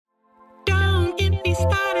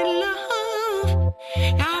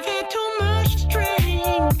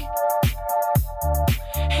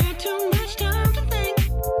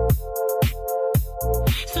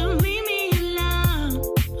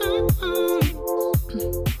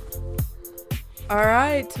All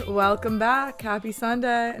right, welcome back. Happy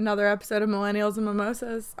Sunday. Another episode of Millennials and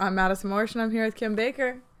Mimosas. I'm Madison Morsh and I'm here with Kim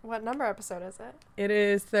Baker. What number episode is it? It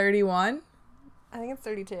is 31. I think it's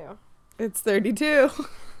 32. It's 32.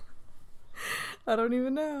 I don't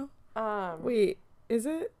even know. Wait, is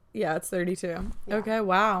it? Yeah, it's 32. Yeah. Okay,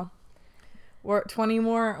 wow. We're 20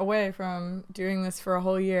 more away from doing this for a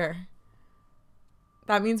whole year.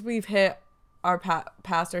 That means we've hit our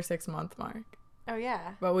past our 6-month mark. Oh,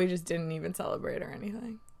 yeah. But we just didn't even celebrate or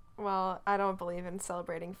anything. Well, I don't believe in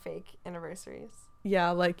celebrating fake anniversaries. Yeah,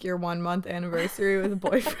 like your 1-month anniversary with a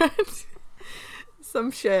boyfriend.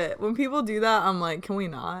 Some shit. When people do that, I'm like, can we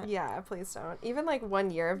not? Yeah, please don't. Even like 1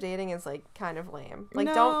 year of dating is like kind of lame. Like,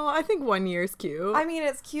 no, I think 1 year's cute. I mean,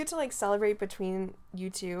 it's cute to like celebrate between you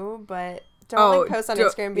two, but don't post on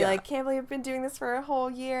Instagram and be like, can't believe I've been doing this for a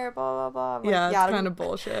whole year, blah, blah, blah. Like, yeah, it's kind of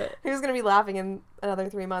bullshit. Who's going to be laughing in another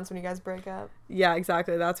 3 months when you guys break up? Yeah,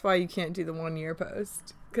 exactly. That's why you can't do the 1 year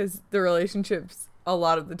post. Because the relationships, a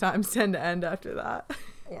lot of the times, tend to end after that.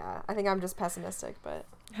 Yeah, I think I'm just pessimistic, but...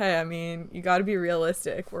 Hey, I mean, you got to be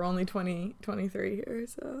realistic. We're only 23 here,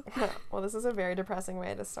 so... Well, this is a very depressing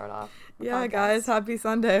way to start off. Yeah, podcast. Guys, happy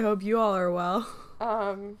Sunday. Hope you all are well.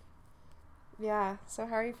 Yeah, so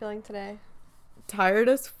how are you feeling today? Tired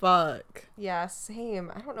as fuck. Yeah,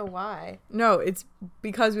 same. I don't know why. No, it's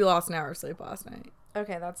because we lost an hour of sleep last night.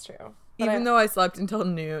 Okay, that's true. Even though I slept until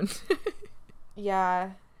noon.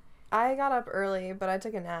 Yeah. I got up early, but I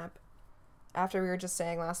took a nap. After we were just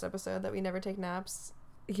saying last episode that we never take naps.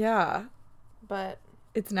 Yeah. But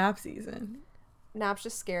it's nap season. Naps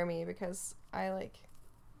just scare me because I, like,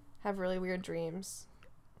 have really weird dreams.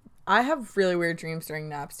 I have really weird dreams during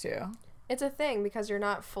naps, too. It's a thing because you're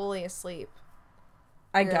not fully asleep.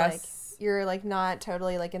 I guess. You're, like, not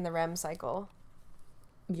totally, like, in the REM cycle.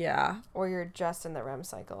 Yeah. Or you're just in the REM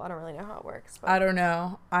cycle. I don't really know how it works. But I don't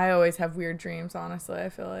know. I always have weird dreams, honestly, I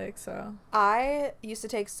feel like, so. I used to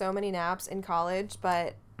take so many naps in college,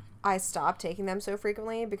 but I stopped taking them so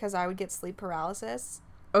frequently because I would get sleep paralysis.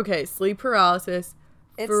 Okay, sleep paralysis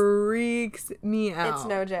freaks me out. It's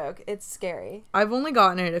no joke. It's scary. I've only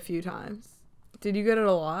gotten it a few times. Did you get it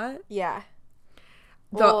a lot? Yeah.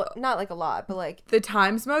 Well, not like a lot, but like... The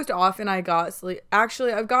times most often I got sleep...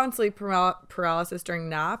 Actually, I've gotten sleep paralysis during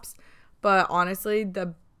naps, but honestly,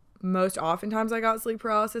 the most often times I got sleep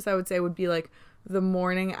paralysis, I would say would be like the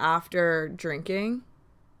morning after drinking.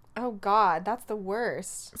 Oh, God, that's the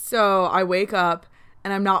worst. So I wake up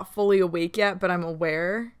and I'm not fully awake yet, but I'm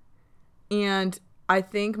aware. And I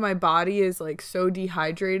think my body is like so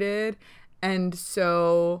dehydrated and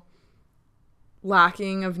so...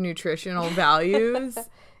 lacking of nutritional values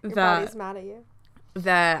body's mad at you,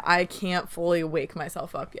 that I can't fully wake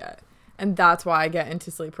myself up yet, and that's why I get into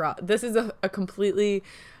sleep paralysis. This is a completely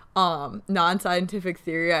non-scientific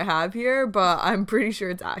theory I have here, but I'm pretty sure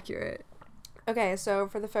it's accurate. Okay, so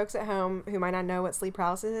for the folks at home who might not know what sleep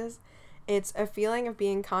paralysis is, it's a feeling of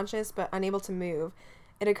being conscious but unable to move.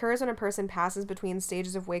 It occurs when a person passes between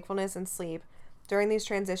stages of wakefulness and sleep. During these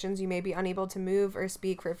transitions, you may be unable to move or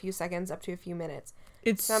speak for a few seconds up to a few minutes.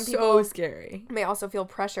 It's so scary. May also feel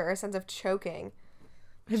pressure or a sense of choking.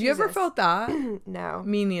 Have you ever felt that? No.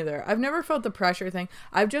 Me neither. I've never felt the pressure thing.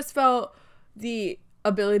 I've just felt the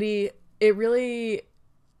ability. It really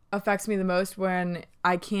affects me the most when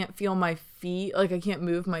I can't feel my feet. Like, I can't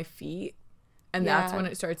move my feet. And that's when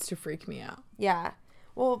it starts to freak me out. Yeah.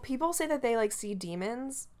 Well, people say that they, like, see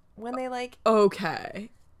demons when they, like... Okay.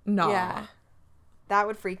 Nah. Yeah. That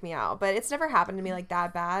would freak me out. But it's never happened to me, like,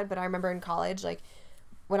 that bad. But I remember in college, like,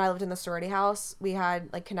 when I lived in the sorority house, we had,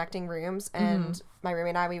 like, connecting rooms. And my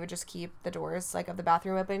roommate and I, we would just keep the doors, like, of the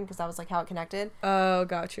bathroom open because that was, like, how it connected. Oh,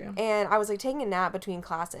 got you. And I was, like, taking a nap between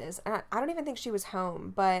classes. And I don't even think she was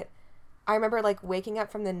home. But I remember, like, waking up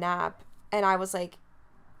from the nap. And I was, like,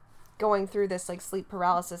 going through this, like, sleep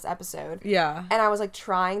paralysis episode. Yeah. And I was, like,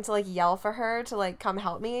 trying to, like, yell for her to, like, come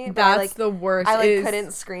help me. But That's the worst. I, like,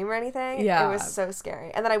 couldn't scream or anything. Yeah. It was so scary.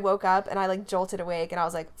 And then I woke up and I, like, jolted awake and I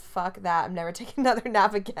was like, fuck that. I'm never taking another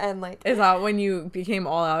nap again. Like, is that when you became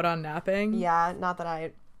all out on napping? Yeah. Not that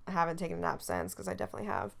I haven't taken a nap since, because I definitely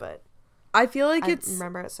have, but I feel like I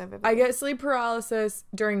remember it so vividly. I get sleep paralysis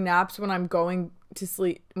during naps when I'm going to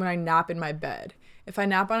sleep, when I nap in my bed. If I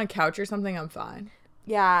nap on a couch or something, I'm fine.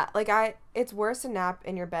 Yeah, like, it's worse to nap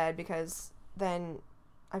in your bed because then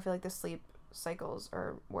I feel like the sleep cycles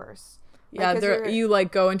are worse. Yeah, you,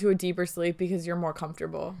 like, go into a deeper sleep because you're more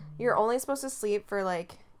comfortable. You're only supposed to sleep for,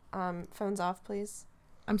 like, phones off, please.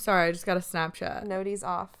 I'm sorry, I just got a Snapchat. Noties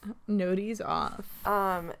off. Noties off.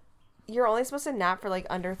 You're only supposed to nap for, like,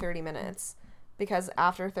 under 30 minutes because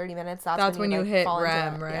after 30 minutes, that's when you hit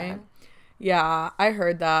REM, right? Yeah, I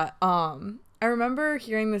heard that. I remember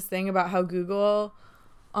hearing this thing about how Google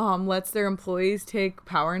lets their employees take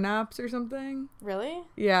power naps or something. Really?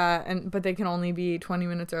 Yeah, but they can only be 20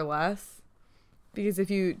 minutes or less. Because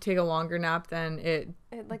if you take a longer nap, then it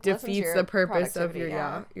like defeats the purpose of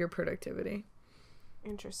your productivity.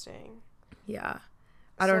 Interesting. Yeah.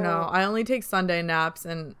 I don't know. I only take Sunday naps,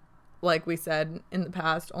 and like we said in the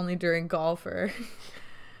past, only during golf or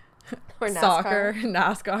soccer,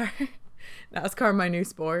 NASCAR. NASCAR, my new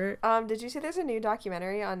sport. Did you see there's a new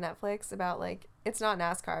documentary on Netflix about, like, it's not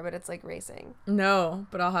NASCAR, but it's like racing? No,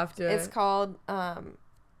 but I'll have to. It's called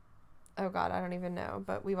oh god, I don't even know,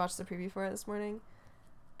 but we watched the preview for it this morning,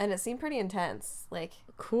 and it seemed pretty intense. Like,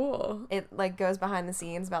 cool. It like goes behind the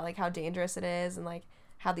scenes about like how dangerous it is, and like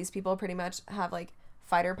how these people pretty much have like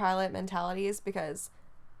fighter pilot mentalities because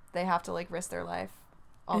they have to like risk their life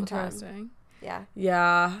all the time. Interesting. Yeah.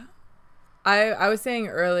 Yeah. I was saying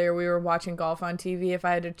earlier, we were watching golf on TV. If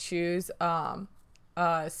I had to choose a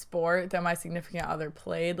sport that my significant other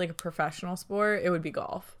played, like a professional sport, it would be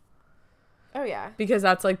golf. Oh, yeah. Because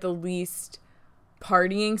that's like the least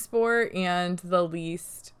partying sport and the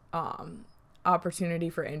least opportunity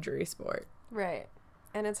for injury sport. Right.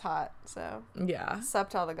 And it's hot, so. Yeah. Sup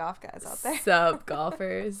to all the golf guys out there. Sup,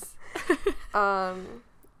 golfers.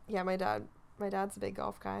 Yeah, my dad's a big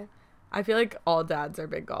golf guy. I feel like all dads are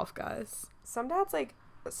big golf guys. Some dads, like,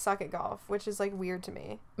 suck at golf, which is, like, weird to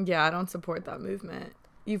me. Yeah, I don't support that movement.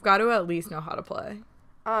 You've got to at least know how to play.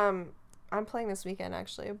 I'm playing this weekend,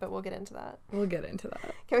 actually, but we'll get into that. We'll get into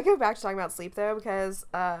that. Can we go back to talking about sleep, though? Because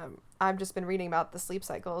I've just been reading about the sleep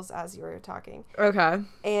cycles as you were talking. Okay.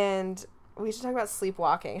 And we should talk about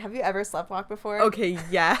sleepwalking. Have you ever sleptwalked before? Okay,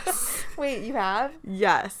 yes. Wait, you have?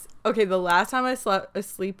 Yes. Okay, the last time I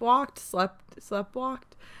sleepwalked.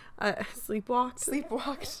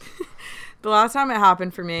 The last time it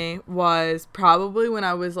happened for me was probably when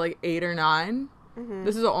I was like 8 or 9. Mm-hmm.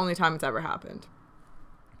 This is the only time it's ever happened,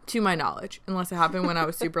 to my knowledge, unless it happened when I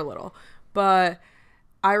was super little. But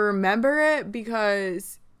I remember it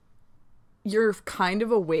because you're kind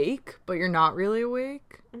of awake, but you're not really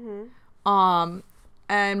awake. Mm-hmm.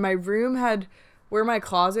 And my room had, where my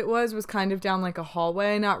closet was kind of down like a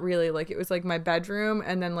hallway. Not really, like it was like my bedroom,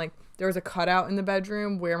 and then like there was a cutout in the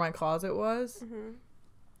bedroom where my closet was. Mm-hmm.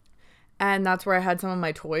 And that's where I had some of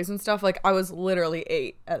my toys and stuff. Like, I was literally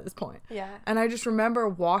 8 at this point. Yeah. And I just remember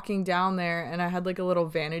walking down there, and I had like a little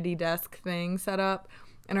vanity desk thing set up.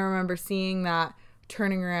 And I remember seeing that,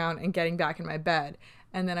 turning around and getting back in my bed.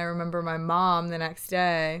 And then I remember my mom the next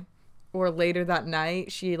day, or later that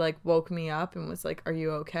night, she like woke me up and was like, "Are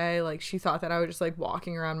you okay?" Like, she thought that I was just like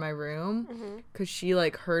walking around my room, because she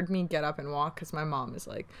like heard me get up and walk, because my mom is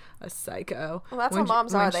like a psycho. Well, that's what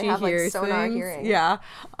moms are. They have like sonar hearing. Yeah.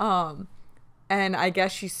 And I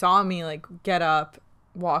guess she saw me like get up,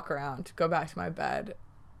 walk around, go back to my bed,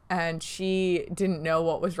 and she didn't know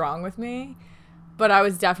what was wrong with me, but I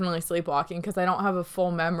was definitely sleepwalking because I don't have a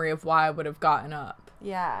full memory of why I would have gotten up.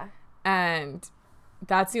 Yeah. And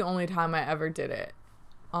that's the only time I ever did it.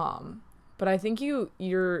 But I think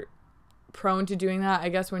you're prone to doing that, I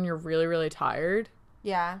guess, when you're really, really tired.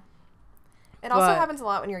 Yeah. It also happens a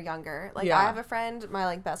lot when you're younger. Like, yeah. I have a friend, my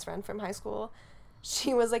like best friend from high school.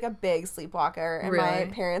 She was like a big sleepwalker, and really? My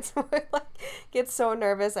parents would like get so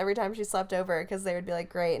nervous every time she slept over, because they would be like,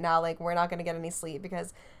 "Great, now like we're not gonna get any sleep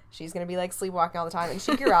because she's gonna be like sleepwalking all the time." And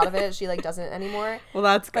she grew out of it. She like doesn't anymore. Well,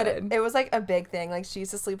 that's good. But it was like a big thing. Like, she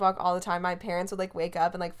used to sleepwalk all the time. My parents would like wake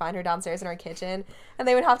up and like find her downstairs in our kitchen, and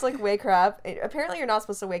they would have to like wake her up. Apparently, you're not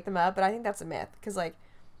supposed to wake them up, but I think that's a myth, because like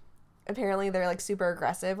apparently they're like super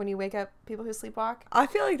aggressive when you wake up people who sleepwalk. I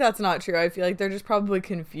feel like that's not true. I feel like they're just probably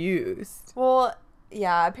confused. Well,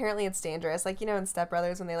 yeah, apparently it's dangerous. Like, you know, in Step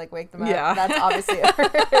Brothers when they like wake them up. Yeah. That's obviously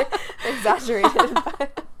exaggerated.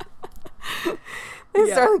 But they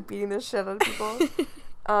start like beating the shit out of people.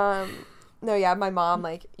 No, yeah, my mom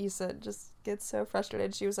like used to just get so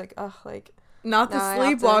frustrated. She was like, "Ugh, like not the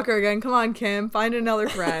sleepwalker again. Come on, Kim, find another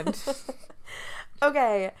friend."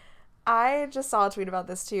 Okay, I just saw a tweet about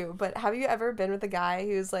this too. But have you ever been with a guy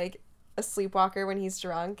who's like a sleepwalker when he's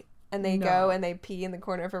drunk? And they go and they pee in the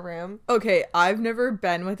corner of a room? Okay, I've never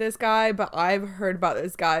been with this guy, but I've heard about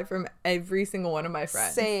this guy from every single one of my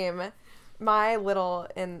friends. Same. My little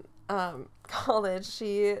in college,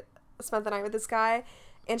 she spent the night with this guy,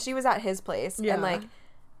 and she was at his place. Yeah. And like,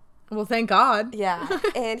 well, thank God. Yeah.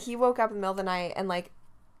 And he woke up in the middle of the night and like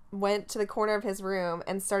went to the corner of his room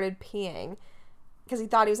and started peeing, because he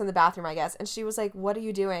thought he was in the bathroom, I guess. And she was like, "What are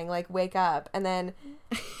you doing? Like, wake up." And then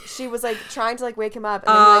she was like trying to like wake him up,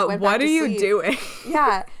 and then he like went back to sleep. What are you doing?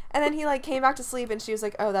 Yeah. And then he like came back to sleep, and she was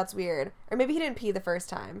like, "Oh, that's weird." Or maybe he didn't pee the first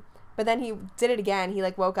time. But then he did it again. He,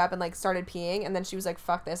 like, woke up and, like, started peeing. And then she was like,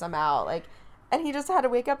 fuck this, I'm out. Like, and he just had to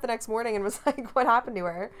wake up the next morning and was like, what happened to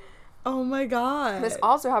her? Oh, my God. This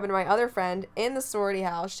also happened to my other friend in the sorority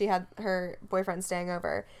house. She had her boyfriend staying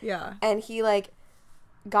over. Yeah. And he, like,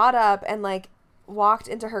 got up and, like, walked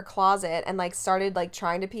into her closet and, like, started, like,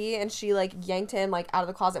 trying to pee. And she, like, yanked him, like, out of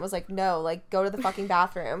the closet and was like, no, like, go to the fucking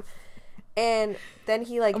bathroom. And then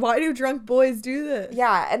he, like... Why do drunk boys do this?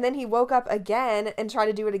 Yeah, and then he woke up again and tried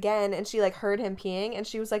to do it again, and she, like, heard him peeing, and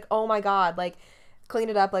she was like, oh, my God, like, clean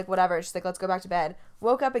it up, like, whatever. She's like, let's go back to bed.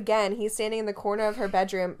 Woke up again. He's standing in the corner of her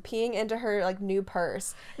bedroom, peeing into her, like, new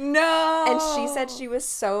purse. No! And she said she was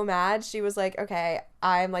so mad. She was like, okay,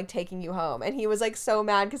 I'm, like, taking you home. And he was, like, so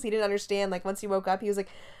mad because he didn't understand. Like, once he woke up, he was like...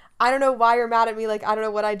 I don't know why you're mad at me. Like, I don't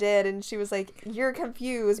know what I did. And she was like, you're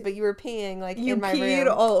confused, but you were peeing, like, in my room. You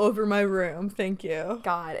peed all over my room. Thank you.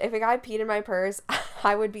 God, if a guy peed in my purse,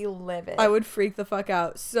 I would be livid. I would freak the fuck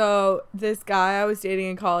out. So, this guy I was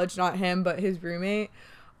dating in college, not him, but his roommate,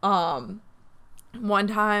 one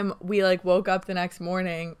time we, like, woke up the next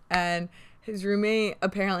morning, and his roommate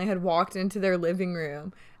apparently had walked into their living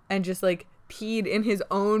room and just, like, peed in his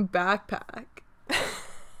own backpack.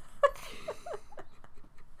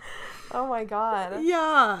 Oh my God.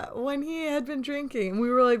 Yeah, when he had been drinking. We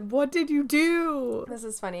were like, what did you do? This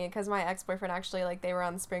is funny because my ex-boyfriend actually, like, they were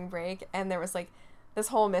on spring break and there was, like, this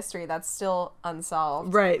whole mystery that's still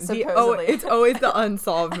unsolved. Right. Supposedly. It's always the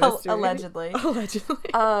unsolved mystery. Allegedly. Allegedly.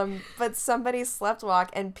 But somebody slept walk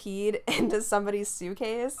and peed into somebody's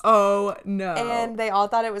suitcase. Oh, no. And they all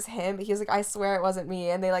thought it was him. He was like, I swear it wasn't me.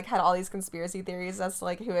 And they, like, had all these conspiracy theories as to,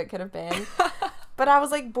 like, who it could have been. But I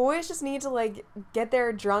was like, boys just need to, like, get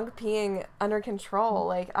their drunk peeing under control.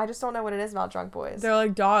 Like, I just don't know what it is about drunk boys. They're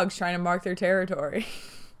like dogs trying to mark their territory.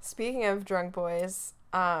 Speaking of drunk boys,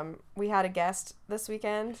 we had a guest this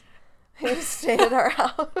weekend who stayed at our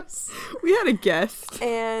house. We had a guest.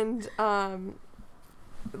 And,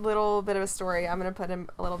 little bit of a story. I'm going to put him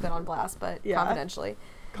a little bit on blast, but confidentially.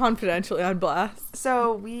 Confidentially on blast.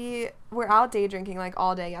 So we were out day drinking, like,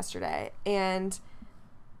 all day yesterday. And...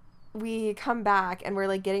 we come back and we're,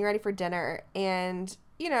 like, getting ready for dinner, and,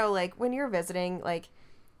 you know, like, when you're visiting, like,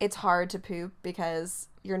 it's hard to poop because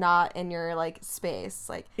you're not in your, like, space,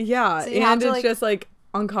 like, yeah, so and it's just, like,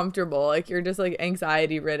 uncomfortable, like, you're just, like,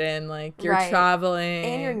 anxiety ridden, like, you're traveling,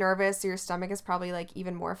 and you're nervous, so your stomach is probably, like,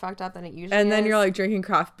 even more fucked up than it usually is, and then you're, like, drinking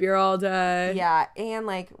craft beer all day, and,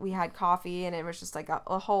 like, we had coffee, and it was just, like,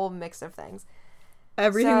 a whole mix of things.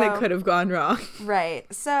 Everything that could have gone wrong.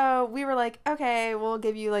 Right. So we were like, okay, we'll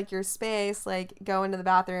give you, like, your space, like, go into the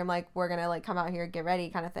bathroom, like, we're gonna, like, come out here, get ready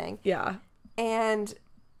kind of thing. Yeah. And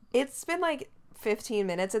it's been, like, 15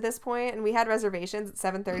 minutes at this point, and we had reservations at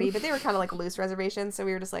 7:30, but they were kind of, like, loose reservations, so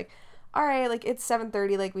we were just like, all right, like, it's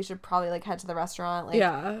 7:30, like, we should probably, like, head to the restaurant, like,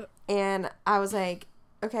 yeah. And I was like,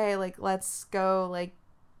 okay, like, let's go, like,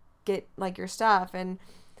 get, like, your stuff, and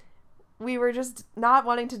we were just not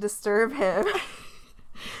wanting to disturb him.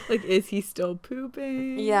 Like, is he still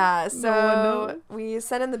pooping? Yeah, so we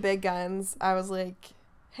sent in the big guns. I was like,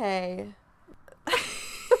 hey.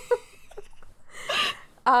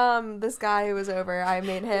 This guy who was over, I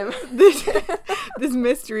made him. this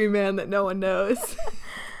mystery man that no one knows.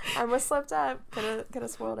 I almost slipped up. Could have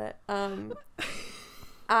spoiled it.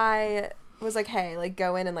 I was like, hey, like,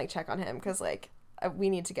 go in and, like, check on him, because, like,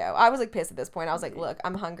 we need to go. I was, like, pissed at this point. I was like, look,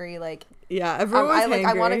 I'm hungry. Like, yeah, everyone was hangry.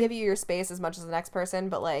 I want to give you your space as much as the next person,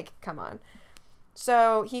 but, like, come on.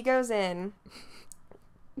 So he goes in,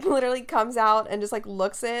 literally comes out and just, like,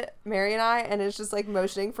 looks at Mary and I, and is just, like,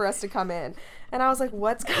 motioning for us to come in. And I was like,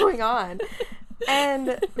 what's going on?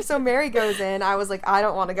 And so Mary goes in. I was like, I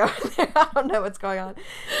don't want to go in there. I don't know what's going on.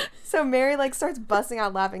 So Mary, like, starts busting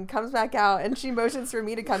out laughing, comes back out, and she motions for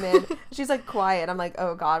me to come in. She's, like, quiet. I'm like,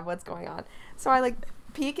 oh, God, what's going on? So I, like,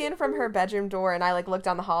 peek in from her bedroom door, and I, like, look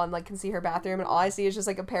down the hall and, like, can see her bathroom, and all I see is just,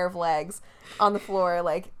 like, a pair of legs on the floor,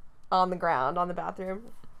 like, on the ground, on the bathroom.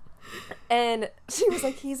 And she was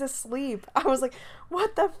like, he's asleep. I was like,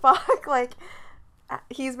 what the fuck? Like,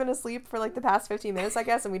 he's been asleep for, like, the past 15 minutes, I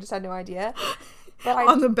guess, and we just had no idea. But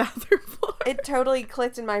on the bathroom floor. It totally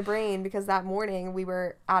clicked in my brain, because that morning we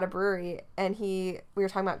were at a brewery, and we were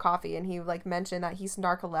talking about coffee, and he, like, mentioned that he's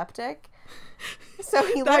narcoleptic. So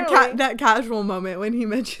he that casual moment when he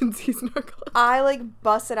mentions he's narcoleptic. I, like,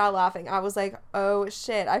 busted out laughing. I was like, oh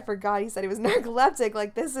shit, I forgot he said he was narcoleptic.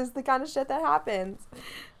 Like, this is the kind of shit that happens.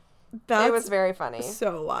 It was very funny.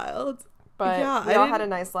 So wild. But yeah, we all had a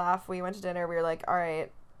nice laugh. We went to dinner. We were like, all right,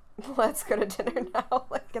 let's go to dinner now.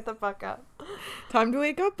 Like, get the fuck up. Time to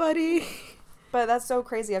wake up, buddy. But that's so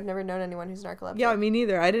crazy. I've never known anyone who's narcoleptic. Yeah, me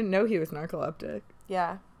neither. I didn't know he was narcoleptic.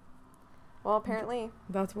 Yeah. Well, apparently.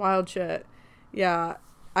 That's wild shit. Yeah.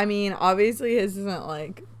 I mean, obviously his isn't,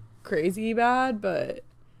 like, crazy bad, but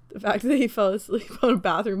the fact that he fell asleep on a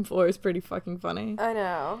bathroom floor is pretty fucking funny. I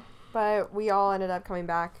know. But we all ended up coming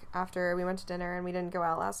back after we went to dinner, and we didn't go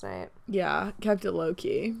out last night. Yeah, kept it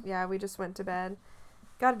low-key. Yeah, we just went to bed.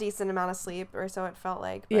 Got a decent amount of sleep, or so it felt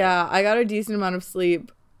like. But... Yeah, I got a decent amount of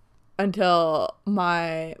sleep until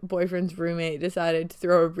my boyfriend's roommate decided to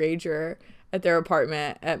throw a rager at their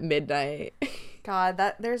apartment at midnight. God,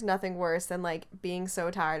 there's nothing worse than, like, being so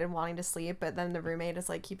tired and wanting to sleep, but then the roommate is,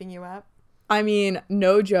 like, keeping you up. I mean,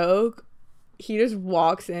 no joke. He just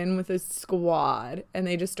walks in with a squad and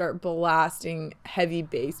they just start blasting heavy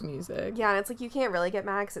bass music. Yeah, and it's like you can't really get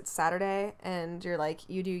mad because it's Saturday and you're like,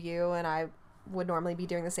 you do you, and I would normally be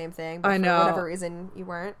doing the same thing, but I know. For whatever reason you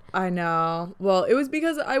weren't. I know. Well, it was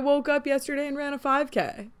because I woke up yesterday and ran a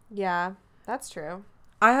 5K. Yeah, that's true.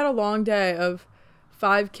 I had a long day of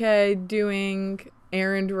 5K, doing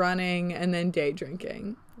errand running, and then day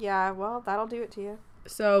drinking. Yeah, well, that'll do it to you.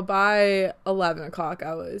 So by 11 o'clock,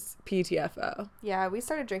 I was PTFO. Yeah, we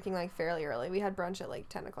started drinking, like, fairly early. We had brunch at, like,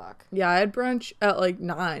 10 o'clock. Yeah, I had brunch at, like,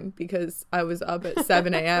 9 because I was up at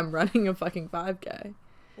 7 a.m. running a fucking 5K.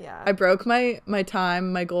 Yeah. I broke my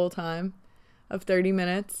goal time of 30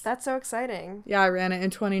 minutes. That's so exciting. Yeah, I ran it in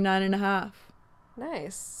 29 and a half.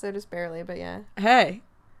 Nice. So just barely, but yeah. Hey.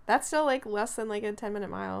 That's still, like, less than, like, a 10-minute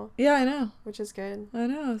mile. Yeah, I know. Which is good. I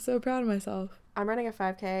know. So proud of myself. I'm running a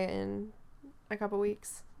 5K in a couple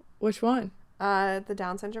weeks. Which one? The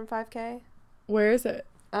Down syndrome 5K. Where is it?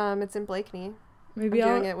 It's in Blakeney. Maybe I'm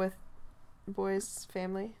doing it with Boy's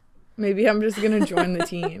family. Maybe I'm just gonna join the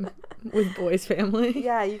team with Boy's family.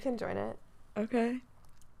 Yeah, you can join it. Okay.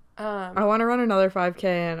 I want to run another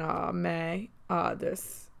 5K in May.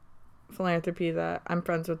 This philanthropy that I'm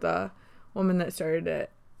friends with the woman that started it.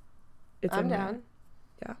 I'm down. May.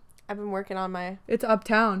 Yeah. I've been working on my... It's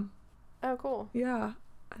uptown. Oh, cool. Yeah.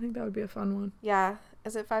 I think that would be a fun one. Yeah.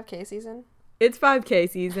 Is it 5K season? It's 5K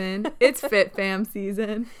season. It's Fit Fam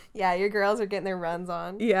season. Yeah, your girls are getting their runs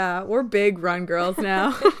on. Yeah, we're big run girls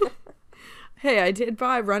now. Hey, I did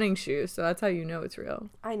buy running shoes, so that's how you know it's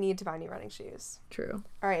real. I need to buy new running shoes. True.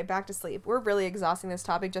 All right, back to sleep. We're really exhausting this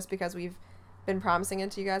topic just because we've been promising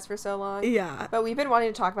it to you guys for so long. Yeah. But we've been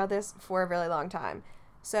wanting to talk about this for a really long time.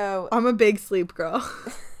 So I'm a big sleep girl.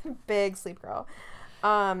 Big sleep girl.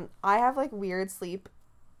 I have, like, weird sleep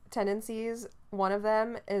tendencies. One of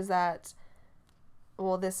them is that,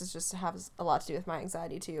 well, this is just has a lot to do with my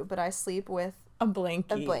anxiety too, but I sleep with a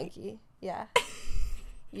blankie. A blankie. Yeah.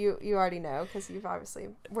 You already know because you've obviously...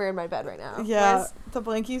 We're in my bed right now. Yeah, Liz? the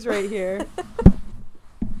blankie's right here.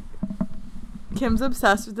 Kim's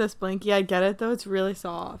obsessed with this blankie. I get it, though. It's really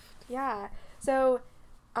soft. Yeah. So,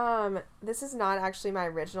 this is not actually my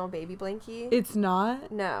original baby blankie. It's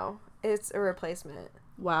not? No. It's a replacement.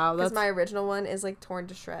 Wow. Because my original one is, like, torn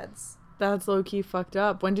to shreds. That's low-key fucked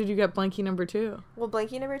up. When did you get blankie number 2? Well,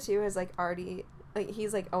 blankie number 2 has, like, already... Like,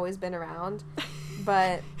 he's, like, always been around.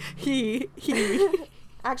 But... He...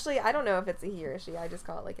 Actually, I don't know if it's a he or a she. I just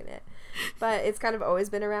call it, like, an it. But it's kind of always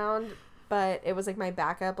been around. But it was, like, my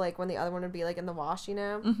backup, like, when the other one would be, like, in the wash, you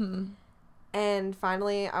know? Mm-hmm. And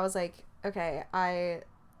finally, I was like, okay, I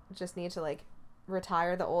just need to, like,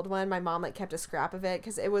 retire the old one. My mom, like, kept a scrap of it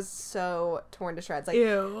because it was so torn to shreds. Like,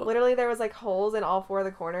 ew. Literally, there was, like, holes in all 4 of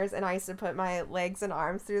the corners, and I used to put my legs and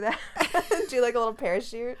arms through that and do, like, a little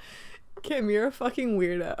parachute. Kim, you're a fucking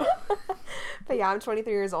weirdo. But yeah, I'm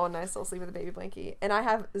 23 years old and I still sleep with a baby blankie. And I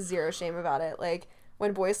have zero shame about it. Like,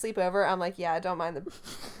 when boys sleep over, I'm like, yeah, I don't mind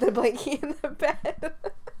the blankie in the bed.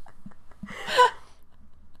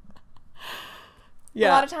 Yeah.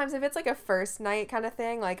 A lot of times, if it's, like, a first night kind of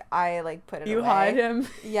thing, like, I, like, put it away. You hide him?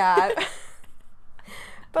 Yeah.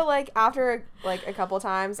 But, like, after, like, a couple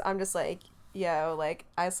times, I'm just like, yo, like,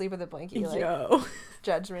 I sleep with a blankie. Like, yo.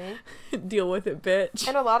 Judge me. Deal with it, bitch.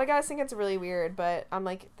 And a lot of guys think it's really weird, but I'm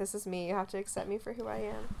like, this is me. You have to accept me for who I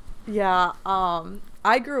am. Yeah.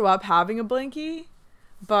 I grew up having a blankie,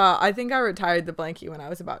 but I think I retired the blankie when I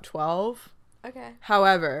was about 12. Okay.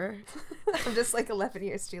 However. I'm just, like, 11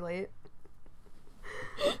 years too late.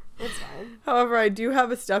 It's fine. However, I do have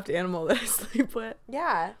a stuffed animal that I sleep with.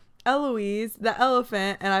 Yeah. Eloise, the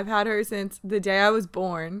elephant, and I've had her since the day I was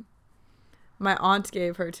born. My aunt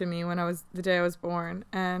gave her to me the day I was born,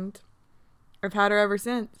 and I've had her ever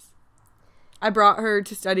since. I brought her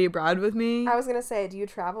to study abroad with me. I was gonna say, do you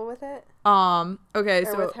travel with it? Okay, or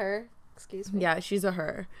so with her? Excuse me. Yeah, she's a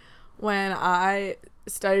her. When I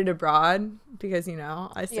studied abroad, because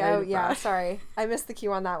I studied abroad. Yeah, sorry, I missed the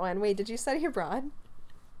cue on that one. Wait, did you study abroad?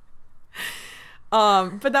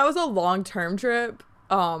 But that was a long-term trip.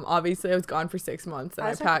 Obviously I was gone for 6 months and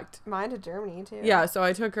I packed mine to Germany too. Yeah, so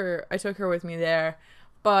I took her with me there.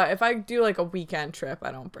 But if I do like a weekend trip,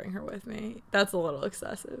 I don't bring her with me. That's a little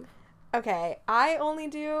excessive. Okay, I only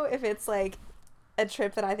do if it's like a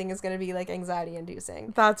trip that I think is going to be like anxiety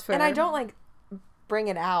inducing. That's fair. And I don't like bring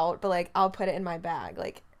it out, but like I'll put it in my bag,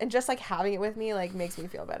 like, and just like having it with me like makes me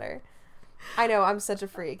feel better. I know, I'm such a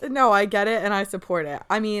freak. No, I get it and I support it.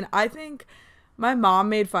 I mean, I think my mom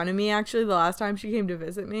made fun of me actually the last time she came to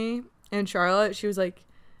visit me in Charlotte. She was like,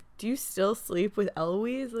 do you still sleep with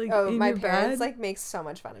Eloise, like, in my your parents bed? like make so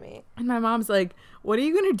much fun of me. And my mom's like, what are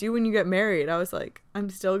you gonna do when you get married? I was like, I'm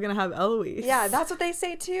still gonna have Eloise. Yeah, that's what they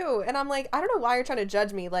say too. And I'm like, I don't know why you're trying to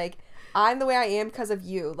judge me. Like, I'm the way I am because of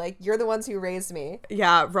you. Like, you're the ones who raised me.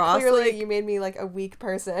 Yeah, Ross, clearly like, you made me like a weak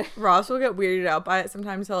person. Ross will get weirded out by it.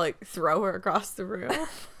 Sometimes he'll like throw her across the room.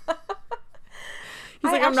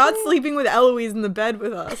 He's like, I'm not sleeping with Eloise in the bed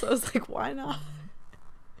with us. I was like, why not?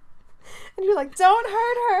 And you're like, don't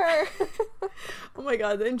hurt her. Oh my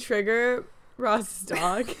god, then Trigger, Ross's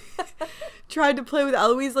dog, tried to play with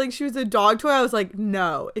Eloise like she was a dog toy. I was like,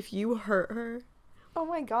 no, if you hurt her. Oh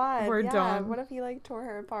my god. We're done. What if he like tore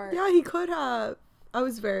her apart? Yeah, he could have. I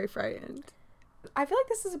was very frightened. I feel like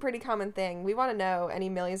this is a pretty common thing. We want to know, any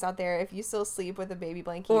millies out there, if you still sleep with a baby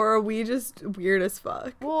blanket. Or are we just weird as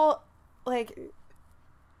fuck? Well, like,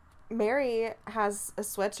 Mary has a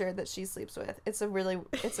sweatshirt that she sleeps with. It's a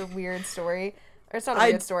weird story. Or it's not a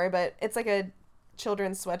weird story, but it's like a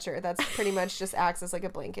children's sweatshirt that's pretty much just acts as like a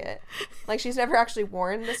blanket. Like, she's never actually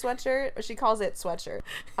worn the sweatshirt, but she calls it sweatshirt.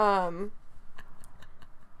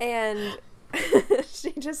 And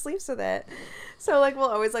she just sleeps with it. So, like, we'll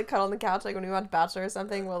always, like, cuddle on the couch. Like, when we watch Bachelor or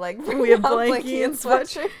something, we'll, like, we have blankie and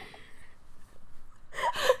sweatshirt.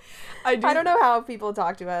 I don't know how people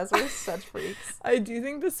talk to us. We're such freaks. I do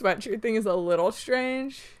think the sweatshirt thing is a little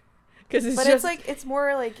strange. But it's, like, it's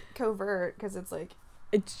more, like, covert, because it's, like...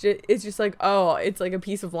 It's just like, oh, it's like a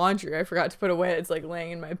piece of laundry I forgot to put away. It's, like, laying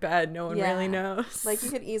in my bed. No one really knows. Like, you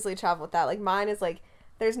could easily travel with that. Like, mine is, like...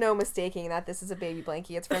 There's no mistaking that this is a baby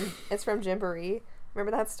blankie. It's from Gymboree.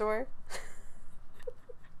 Remember that store?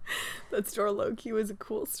 That store low-key was a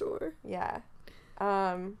cool store. Yeah.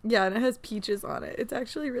 Yeah, and it has peaches on it. It's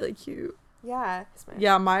actually really cute. Yeah.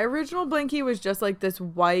 Yeah, my original blankie was just like this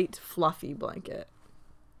white fluffy blanket.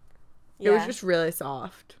 Yeah. It was just really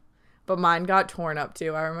soft. But mine got torn up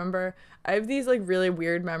too. I remember I have these like really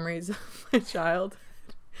weird memories of my childhood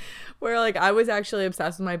where like I was actually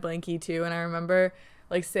obsessed with my blankie too, and I remember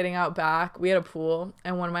like sitting out back. We had a pool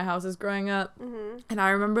in one of my houses growing up. Mm-hmm. And I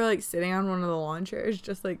remember like sitting on one of the lawn chairs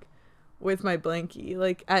just like with my blankie,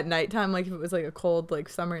 like at nighttime, like if it was like a cold like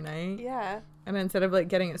summer night. Yeah. And instead of like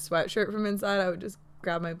getting a sweatshirt from inside, I would just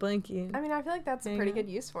grab my blankie. I mean, I feel like that's a pretty good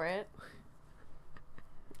use for it.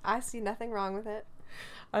 I see nothing wrong with it.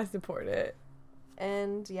 I support it.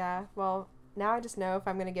 And yeah, well, now I just know if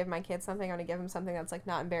I'm going to give my kid something, I'm going to give him something that's like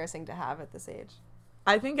not embarrassing to have at this age.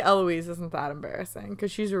 I think Eloise isn't that embarrassing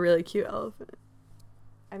because she's a really cute elephant.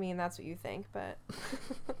 I mean, that's what you think, but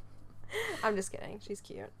I'm just kidding. She's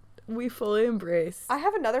cute. We fully embrace. I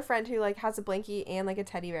have another friend who like has a blankie and like a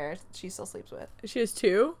teddy bear she still sleeps with. She has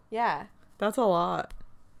 2? Yeah. That's a lot.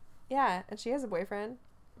 Yeah, and she has a boyfriend.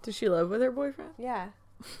 Does she live with her boyfriend? Yeah.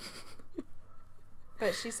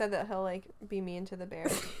 But she said that he'll like be mean to the bear.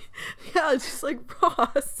 Yeah, it's just like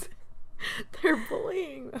Ross. They're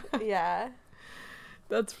bullying. Yeah.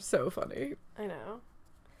 That's so funny. I know.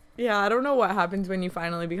 Yeah, I don't know what happens when you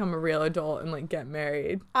finally become a real adult and like get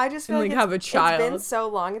married. I just feel and, like have a child. It's been so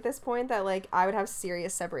long at this point that like I would have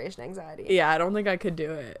serious separation anxiety. Yeah, I don't think I could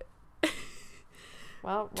do it.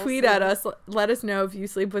 Well, tweet at us. Let us know if you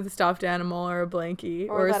sleep with a stuffed animal or a blankie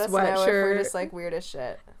or a sweatshirt. Let us know if we're just like weird as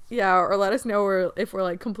shit. Yeah, or let us know if we're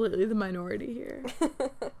like completely the minority here.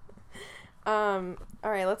 All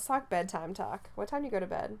right, let's talk bedtime talk. What time do you go to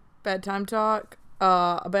bed? Bedtime talk.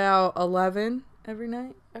 About 11 every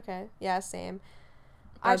night. Okay. Yeah, same.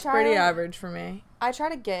 That's pretty average for me. I try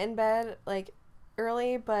to get in bed like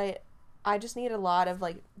early, but I just need a lot of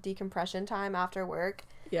like decompression time after work.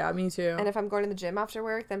 Yeah, me too. And if I'm going to the gym after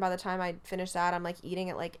work, then by the time I finish that, I'm like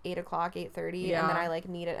eating at like 8 o'clock, 8:30, and then I like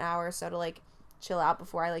need an hour or so to like chill out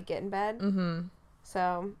before I like get in bed. Mm-hmm.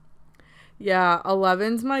 So. Yeah,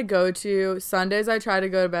 11's my go-to. Sundays I try to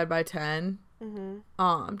go to bed by 10.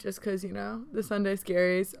 Mm-hmm. Just because, you know, the Sunday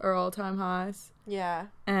scaries are all-time highs. Yeah.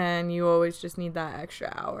 And you always just need that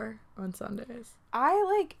extra hour on Sundays. I,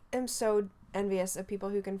 like, am so envious of people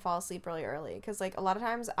who can fall asleep really early. Because, like, a lot of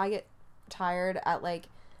times I get tired at, like,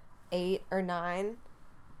 8 or 9.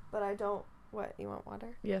 But I don't... What? You want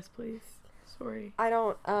water? Yes, please. Sorry. I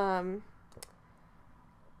don't,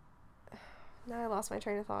 Now I lost my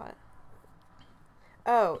train of thought.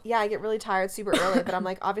 Oh, yeah, I get really tired super early, but I'm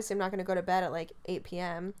like, obviously I'm not going to go to bed at like 8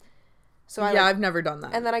 p.m. So I've never done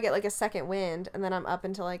that. And then I get like a second wind, and then I'm up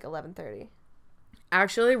until like 11:30.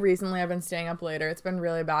 Actually, recently I've been staying up later. It's been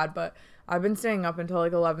really bad, but I've been staying up until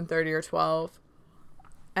like 11:30 or 12.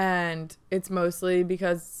 And it's mostly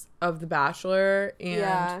because of The Bachelor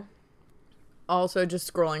and also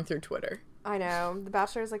just scrolling through Twitter. I know. The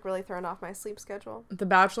Bachelor is like really thrown off my sleep schedule. The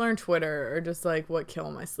Bachelor and Twitter are just like what kill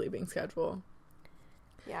my sleeping schedule.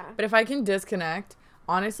 Yeah. But if I can disconnect,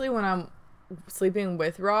 honestly, when I'm sleeping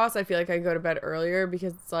with Ross, I feel like I go to bed earlier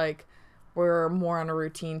because it's like we're more on a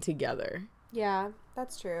routine together. Yeah,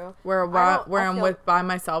 that's true. Where I'm with by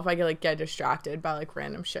myself, I get distracted by like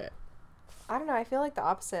random shit. I don't know. I feel like the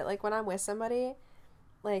opposite. Like when I'm with somebody,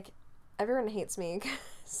 like everyone hates me.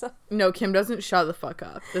 So. No, Kim doesn't shut the fuck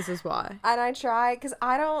up. This is why. And I try because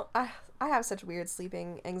I have such weird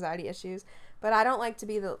sleeping anxiety issues, but I don't like to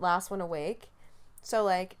be the last one awake. So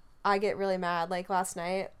like I get really mad. Like last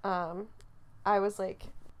night, I was like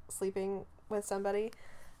sleeping with somebody.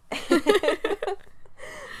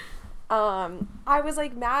 I was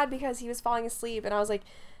like mad because he was falling asleep, and I was like,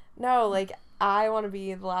 no, like I want to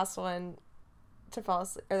be the last one to fall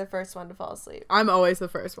asleep, or the first one to fall asleep. I'm always the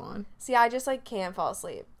first one. See, I just like can't fall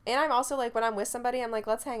asleep. And I'm also like, when I'm with somebody, I'm like,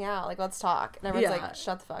 let's hang out, like let's talk, and everyone's like,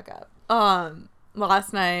 shut the fuck up.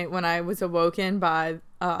 Last night when I was awoken by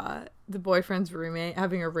the boyfriend's roommate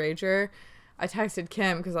having a rager, I texted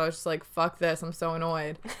Kim because I was just like, fuck this, I'm so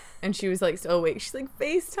annoyed. And she was like still awake. She's like,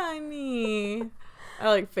 FaceTime me. I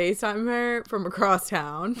like FaceTime her from across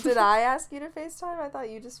town. Did I ask you to FaceTime? I thought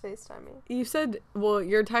you just FaceTime me. You said, well,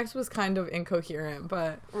 your text was kind of incoherent,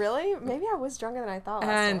 but... Really? Maybe I was drunker than I thought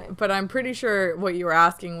last night. But I'm pretty sure what you were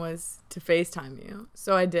asking was to FaceTime you.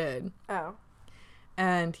 So I did. Oh.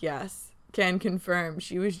 And yes, can confirm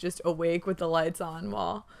she was just awake with the lights on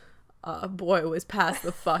while boy was passed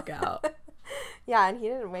the fuck out. Yeah, and he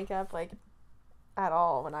didn't wake up like at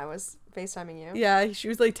all when I was FaceTiming you. Yeah, she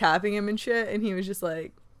was like tapping him and shit, and he was just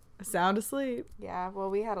like sound asleep. Yeah, well,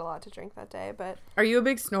 we had a lot to drink that day, but... Are you a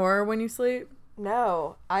big snorer when you sleep?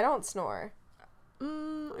 No, I don't snore. Are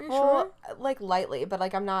you sure? Like lightly, but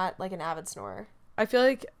like I'm not like an avid snorer. I feel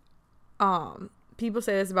like people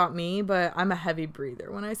say this about me, but I'm a heavy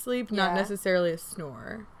breather when I sleep, not necessarily a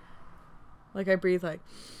snorer. Like I breathe like...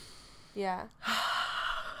 Yeah.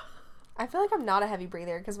 I feel like I'm not a heavy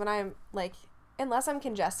breather because when I'm like... Unless I'm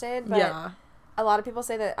congested, but a lot of people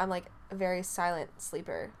say that I'm like a very silent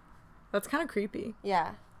sleeper. That's kind of creepy.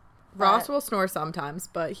 Yeah. Ross will snore sometimes,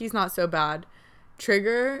 but he's not so bad.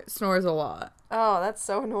 Trigger snores a lot. Oh, that's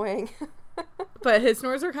so annoying. But his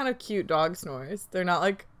snores are kind of cute dog snores. They're not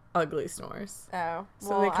like ugly snores. Oh.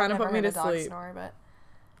 So they kind of put me to sleep. Snore, but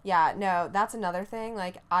yeah, no, that's another thing.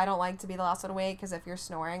 Like, I don't like to be the last one awake because if you're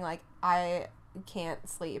snoring, like, I can't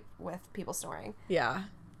sleep with people snoring. Yeah.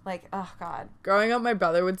 Like, oh, God. Growing up, my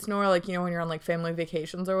brother would snore, like, you know, when you're on, like, family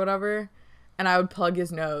vacations or whatever, and I would plug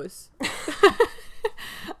his nose.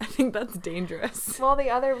 I think that's dangerous. Well, the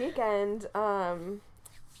other weekend, the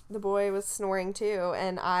boy was snoring, too,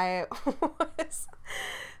 and I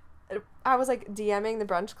was, like, DMing the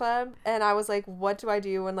brunch club, and I was like, what do I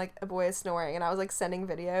do when, like, a boy is snoring? And I was, like, sending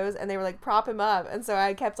videos, and they were like, prop him up, and so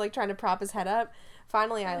I kept, like, trying to prop his head up.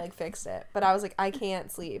 Finally, I, like, fixed it, but I was like, I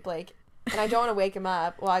can't sleep, like... And I don't want to wake him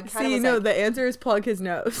up. Well, I kind of was no, the answer is plug his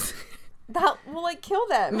nose. That will, like, kill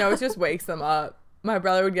them. No, it just wakes them up. My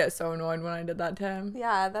brother would get so annoyed when I did that to him.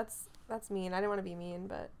 Yeah, that's mean. I didn't want to be mean,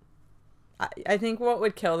 but... I think what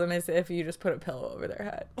would kill them is if you just put a pillow over their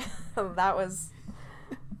head. That was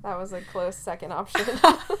a close second option.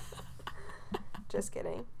 Just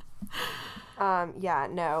kidding. Yeah,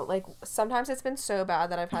 no. Like, sometimes it's been so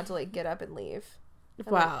bad that I've had to, like, get up and leave. And,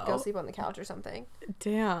 wow. Like, go sleep on the couch or something.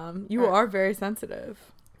 Damn. You are very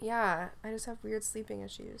sensitive. Yeah. I just have weird sleeping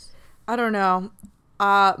issues. I don't know.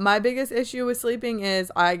 My biggest issue with sleeping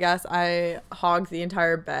is I guess I hog the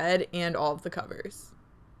entire bed and all of the covers.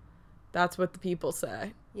 That's what the people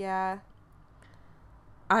say. Yeah.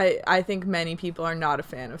 I think many people are not a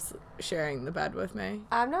fan of sharing the bed with me.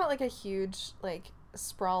 I'm not like a huge like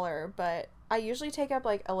sprawler, but I usually take up,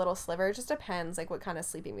 like, a little sliver. It just depends, like, what kind of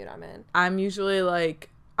sleeping mood I'm in. I'm usually, like,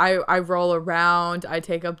 I roll around. I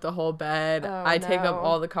take up the whole bed. Take up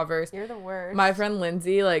all the covers. You're the worst. My friend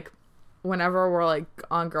Lindsay, like, whenever we're, like,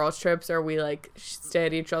 on girls' trips or we, like, stay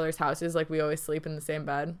at each other's houses, like, we always sleep in the same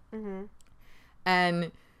bed. Mm-hmm.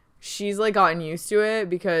 And she's, like, gotten used to it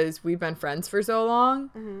because we've been friends for so long.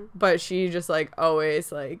 Mm-hmm. But she just, like,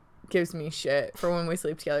 always, like, gives me shit for when we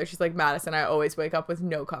sleep together. She's like, Madison, I always wake up with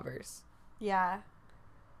no covers. Yeah.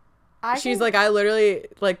 She's like, I literally,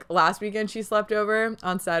 like, last weekend she slept over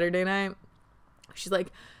on Saturday night. She's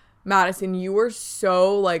like, Madison, you were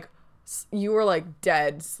so, like, you were, like,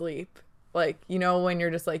 dead sleep. Like, you know, when you're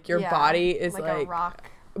just, like, your body is, like, a rock.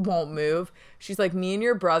 Won't move. She's like, me and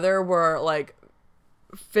your brother were, like,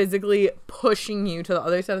 physically pushing you to the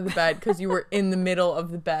other side of the bed because you were in the middle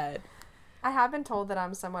of the bed. I have been told that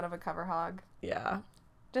I'm somewhat of a cover hog. Yeah.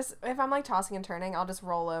 Just, if I'm, like, tossing and turning, I'll just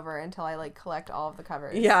roll over until I, like, collect all of the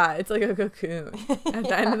covers. Yeah, it's like a cocoon. At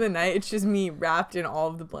the end of the night, it's just me wrapped in all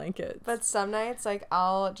of the blankets. But some nights, like,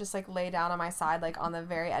 I'll just, like, lay down on my side, like, on the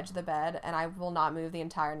very edge of the bed, and I will not move the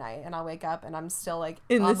entire night. And I'll wake up, and I'm still, like,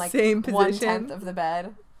 in on, the like, same position. 1/10 of the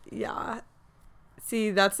bed. Yeah.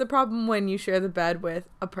 See, that's the problem when you share the bed with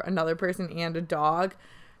another person and a dog.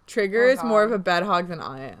 Trigger is more of a bed hog than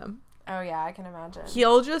I am. Oh, yeah, I can imagine.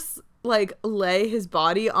 He'll just, like, lay his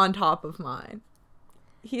body on top of mine.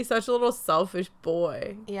 He's such a little selfish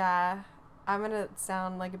boy. Yeah. I'm gonna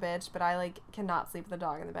sound like a bitch, but I, like, cannot sleep with a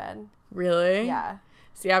dog in the bed. Really? Yeah.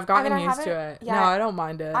 See, I've gotten used to it. Yeah, no, I don't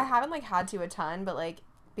mind it. I haven't, like, had to a ton, but, like,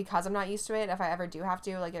 because I'm not used to it, if I ever do have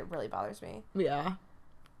to, like, it really bothers me. Yeah.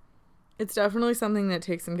 It's definitely something that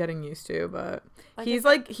takes some getting used to, but like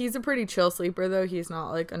he's a pretty chill sleeper, though. He's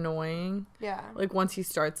not, like, annoying. Yeah. Like, once he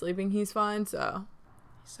starts sleeping, he's fine, so.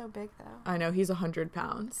 He's so big, though. I know, he's 100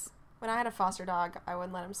 pounds. When I had a foster dog, I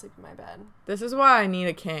wouldn't let him sleep in my bed. This is why I need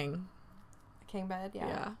a king. A king bed? Yeah.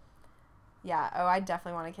 Yeah. Yeah. Oh, I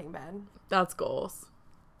definitely want a king bed. That's goals.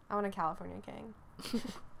 I want a California king.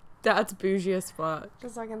 That's bougie as fuck.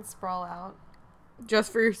 Just so I can sprawl out.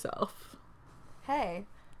 Just for yourself. Hey.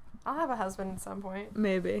 I'll have a husband at some point.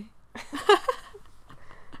 Maybe.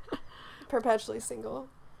 Perpetually single.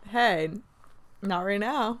 Hey, not right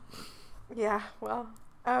now. Yeah, well.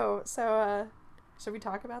 Oh, so, should we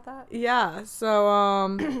talk about that? Yeah,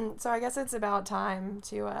 so, So I guess it's about time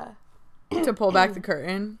to pull back the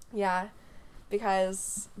curtain. Yeah,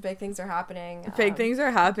 because big things are happening. Big things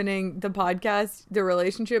are happening. The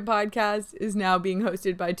relationship podcast, is now being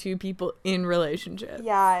hosted by two people in relationships.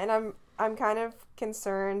 Yeah, and I'm kind of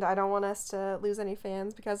concerned. I don't want us to lose any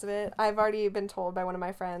fans because of it. I've already been told by one of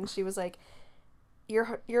my friends. She was like,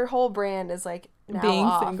 your whole brand is, like, now being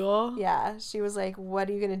off. Single. Yeah. She was like, what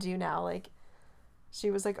are you gonna do now? Like,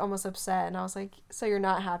 she was, like, almost upset, and I was like, so you're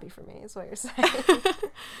not happy for me is what you're saying.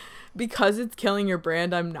 Because it's killing your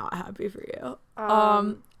brand, I'm not happy for you.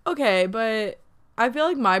 Okay, but I feel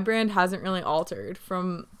like my brand hasn't really altered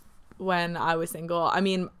from when I was single. I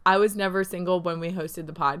mean, I was never single when we hosted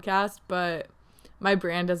the podcast, but my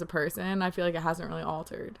brand as a person, I feel like it hasn't really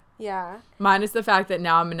altered. Yeah. Minus the fact that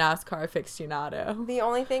now I'm a NASCAR aficionado. The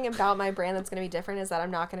only thing about my brand that's going to be different is that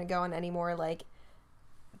I'm not going to go on any more, like,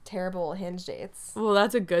 terrible Hinge dates. Well,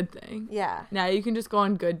 that's a good thing. Yeah. Now you can just go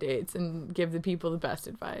on good dates and give the people the best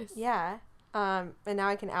advice. Yeah. And now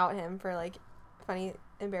I can out him for, like, funny,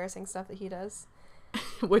 embarrassing stuff that he does.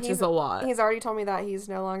 Which is a lot. He's already told me that he's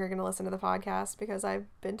no longer going to listen to the podcast because I've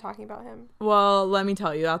been talking about him. Well, let me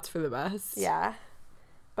tell you, that's for the best. Yeah.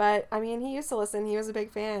 But, I mean, he used to listen. He was a big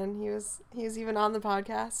fan. He was even on the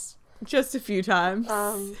podcast. Just a few times.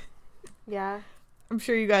 Yeah. I'm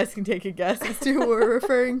sure you guys can take a guess as to who we're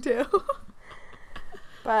referring to.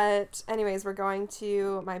 But, anyways, we're going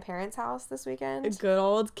to my parents' house this weekend. Good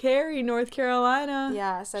old Cary, North Carolina.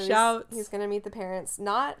 Yeah, so he's going to meet the parents,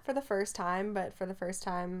 not for the first time, but for the first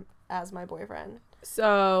time as my boyfriend.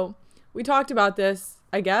 So, we talked about this,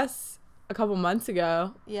 I guess, a couple months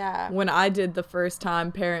ago. Yeah. When I did the first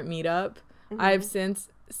time parent meetup. Mm-hmm. I have since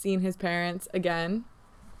seen his parents again,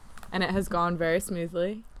 and it has gone very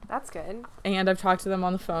smoothly. That's good. And I've talked to them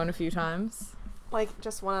on the phone a few times. Like,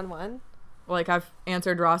 just one-on-one? Like, I've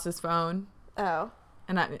answered Ross's phone. Oh.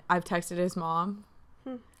 And I've texted his mom.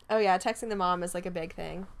 Oh, yeah. Texting the mom is, like, a big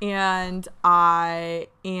thing. And I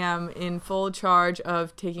am in full charge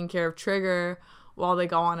of taking care of Trigger while they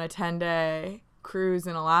go on a 10-day cruise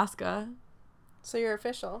in Alaska. So you're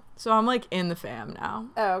official? So I'm, like, in the fam now.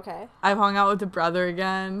 Oh, okay. I've hung out with the brother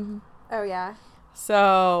again. Oh, yeah.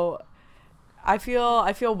 So I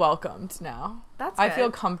feel welcomed now. That's good. I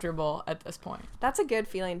feel comfortable at this point. That's a good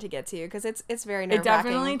feeling to get to because it's very nerve-wracking. It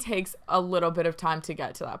definitely takes a little bit of time to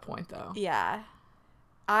get to that point, though. Yeah.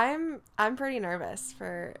 I'm pretty nervous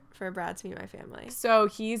for Brad to meet my family. So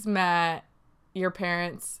he's met your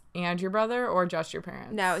parents and your brother, or just your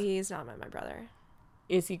parents? No, he's not met my brother.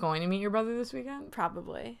 Is he going to meet your brother this weekend?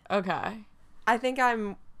 Probably. Okay. I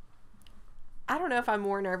don't know if I'm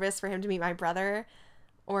more nervous for him to meet my brother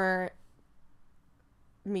or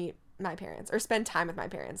meet my parents or spend time with my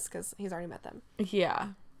parents because he's already met them. Yeah.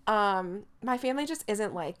 My family just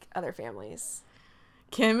isn't like other families.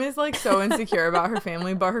 Kim is like so insecure about her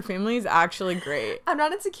family, but her family is actually great. I'm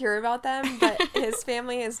not insecure about them, but his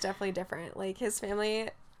family is definitely different. Like, his family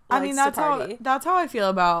likes that's to party. that's how I feel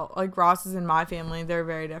about like Ross's and my family. They're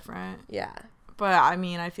very different. Yeah. But I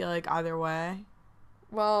mean, I feel like either way.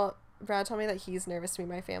 Well, Brad told me that he's nervous to meet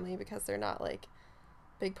my family because they're not like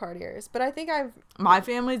big partiers. But I think my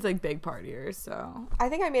family's like big partiers, so I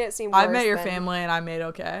think I made it seem worse. I met your family and I made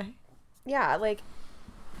okay. Yeah, like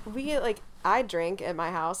I drink at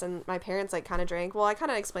my house and my parents like kind of drink. Well, I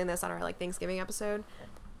kind of explained this on our like Thanksgiving episode,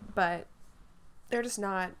 but they're just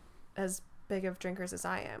not as big of drinkers as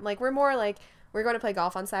I am. Like, we're more like, we're going to play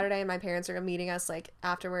golf on Saturday and my parents are meeting us like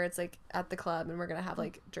afterwards, like at the club, and we're going to have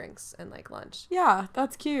like drinks and like lunch. Yeah,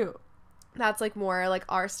 that's cute. That's like more like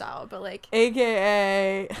our style, but like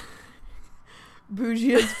AKA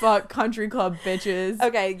bougie as fuck country club bitches.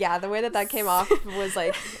 Okay, yeah, the way that came off was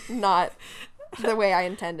like not the way I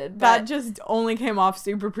intended. But that just only came off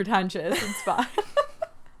super pretentious. It's fine.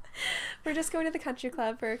 We're just going to the country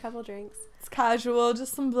club for a couple drinks. It's casual,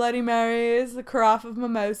 just some Bloody Marys, a carafe of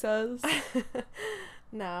mimosas.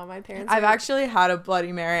 No, my parents. I've actually had a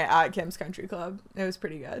Bloody Mary at Kim's Country Club. It was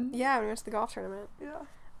pretty good. Yeah, we went to the golf tournament.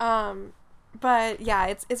 Yeah. But yeah,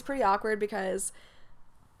 it's pretty awkward because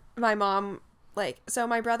my mom, like, so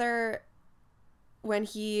my brother, when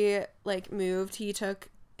he like moved, he took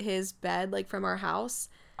his bed like from our house.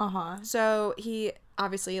 So he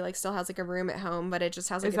obviously like still has like a room at home, but it just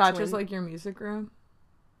has like is that just like your music room?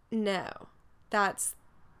 No, that's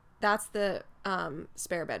the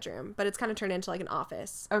spare bedroom, but it's kind of turned into like an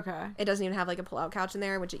office. Okay. It doesn't even have like a pull-out couch in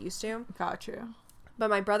there, which it used to. Got you. But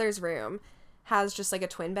my brother's room has just like a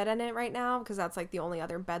twin bed in it right now because that's like the only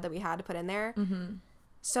other bed that we had to put in there.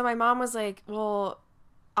 So my mom was like, well,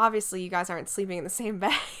 obviously you guys aren't sleeping in the same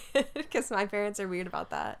bed because my parents are weird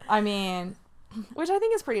about that. I mean, which I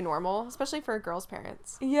think is pretty normal, especially for girls'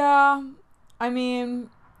 parents. Yeah. I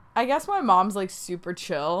mean, I guess my mom's like super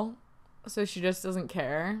chill, so she just doesn't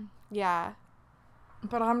care. Yeah.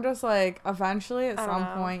 But I'm just like, eventually at some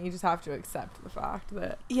point you just have to accept the fact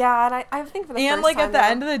that. Yeah, and I think for the first time. And like at the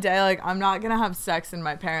end of the day, like I'm not gonna have sex in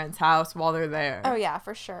my parents' house while they're there. Oh yeah,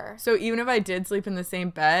 for sure. So even if I did sleep in the same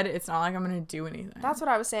bed, it's not like I'm gonna do anything. That's what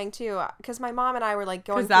I was saying too, because my mom and I were like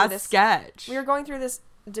going through that's this sketch. We were going through this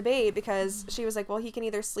debate because she was like, well, he can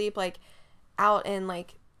either sleep like out in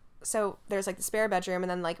like, so there's like the spare bedroom, and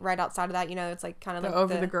then like right outside of that, you know, it's like kind of like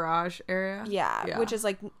over the garage area. Yeah, which is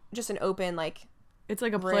like just an open like. It's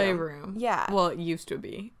like a playroom. Yeah. Well, it used to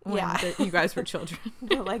be when you guys were children.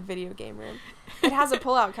 Like video game room. It has a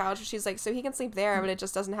pull-out couch. She's like, so he can sleep there, but it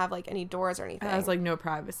just doesn't have like any doors or anything. It has like no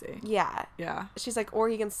privacy. Yeah. Yeah. She's like, or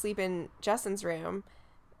he can sleep in Justin's room,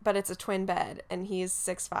 but it's a twin bed, and he's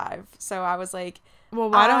 6'5". So I was like, well,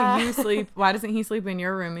 why don't you sleep? Why doesn't he sleep in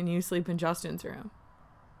your room and you sleep in Justin's room?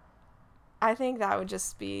 I think that would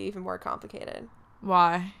just be even more complicated.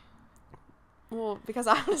 Why? Well, because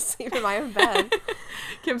I want to sleep in my own bed.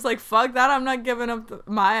 Kim's like, fuck that. I'm not giving up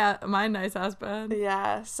my nice ass bed.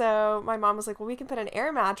 Yeah. So my mom was like, well, we can put an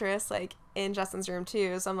air mattress like in Justin's room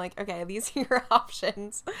too. So I'm like, okay, these are your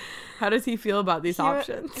options. How does he feel about these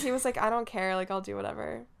options? He was like, I don't care. Like, I'll do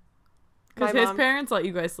whatever. Because his parents let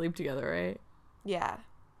you guys sleep together, right? Yeah.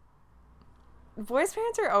 Boys'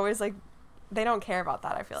 parents are always like, they don't care about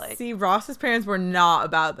that, I feel like. See, Ross's parents were not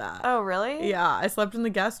about that. Oh, really? Yeah. I slept in the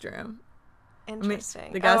guest room.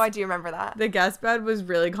 Interesting. I mean, I do remember that. The guest bed was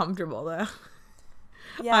really comfortable, though.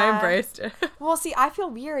 Yeah. I embraced it. Well, see, I feel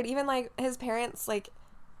weird. Even, like, his parents, like,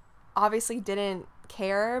 obviously didn't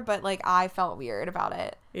care, but, like, I felt weird about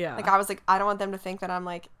it. Yeah. Like, I was like, I don't want them to think that I'm,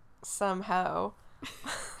 like, some hoe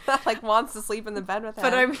that, like, wants to sleep in the bed with him.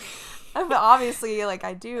 But I mean... But obviously, like,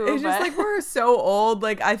 I do. It's just, like, we're so old.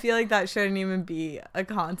 Like, I feel like that shouldn't even be a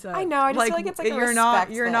concept. I know. I just feel like it's, like, a respect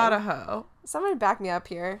thing. You're not a hoe. Somebody back me up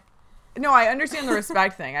here. No, I understand the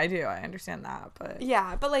respect thing. I do. I understand that, but...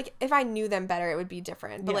 Yeah, but, like, if I knew them better, it would be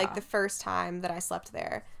different. But, like, the first time that I slept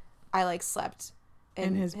there, I, like, slept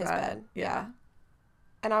in his bed. Yeah.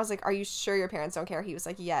 And I was like, are you sure your parents don't care? He was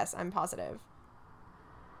like, yes, I'm positive.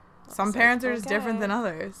 Some parents are just different than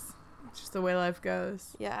others. It's just the way life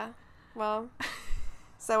goes. Yeah. Well,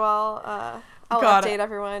 so I'll update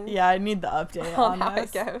everyone. Yeah, I need the update on how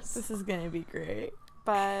it goes. This is going to be great.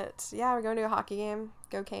 But, yeah, we're going to a hockey game.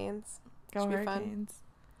 Go Canes. Go Hurricanes.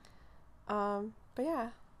 But yeah,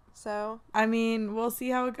 so I mean, we'll see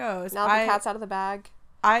how it goes. Now the cat's out of the bag.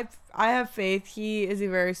 I have faith. He is a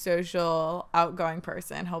very social, outgoing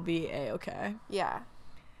person. He'll be A-okay. Yeah,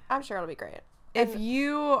 I'm sure it'll be great. If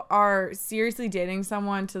you are seriously dating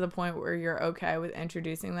someone to the point where you're okay with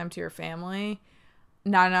introducing them to your family,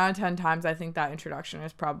 9 out of 10 times, I think that introduction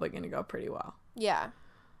is probably going to go pretty well. Yeah.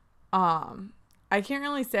 I can't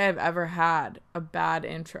really say I've ever had a bad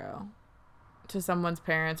intro to someone's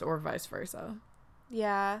parents or vice versa.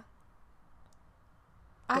 Yeah.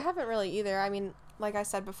 I haven't really either. I mean, like I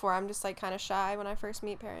said before, I'm just like kind of shy when I first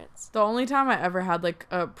meet parents. The only time I ever had like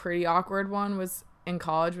a pretty awkward one was in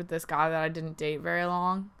college with this guy that I didn't date very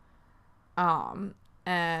long.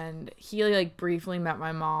 And he like briefly met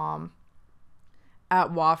my mom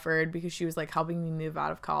at Wofford because she was like helping me move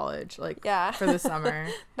out of college, like for the summer.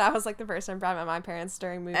 That was like the first time I met my parents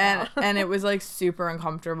during move and out. And it was like super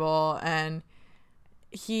uncomfortable, and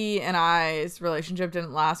he and I's relationship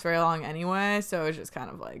didn't last very long anyway, so it was just kind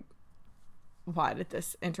of like, why did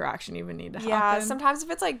this interaction even need to happen? Yeah, sometimes if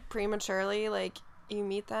it's like prematurely, like you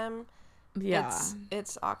meet them,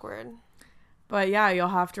 it's awkward. But yeah, you'll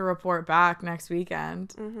have to report back next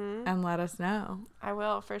weekend and let us know. I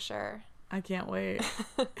will, for sure. I can't wait.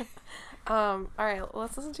 All right,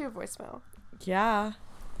 let's listen to a voicemail. Yeah.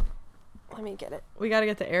 Let me get it. We got to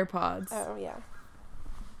get the AirPods. Oh, yeah.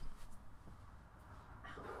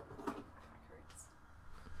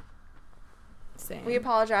 Same. We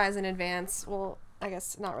apologize in advance. Well, I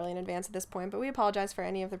guess not really in advance at this point, but we apologize for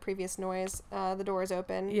any of the previous noise. The door is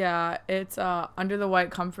open. Yeah, it's under the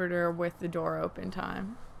white comforter with the door open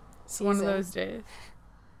time. It's one of those days.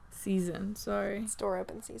 Season, sorry. It's door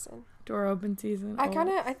open season. Door open season.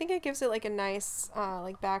 I think it gives it like a nice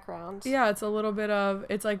like background. Yeah, it's a little bit of,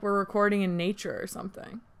 it's like we're recording in nature or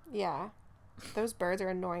something. Yeah. Those birds are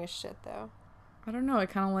annoying as shit though. I don't know, I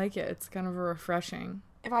kind of like it. It's kind of a refreshing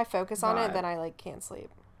If I focus on vibe. it, then I like can't sleep.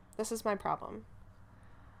 This is my problem.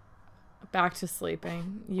 Back to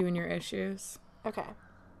sleeping. You and your issues. Okay.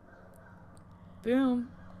 Boom.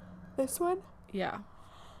 This one? Yeah.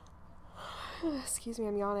 Excuse me,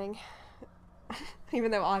 I'm yawning.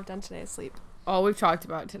 Even though all I've done today is sleep. All we've talked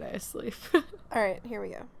about today is sleep. All right, here we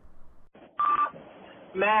go.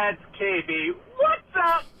 Mads KB. What's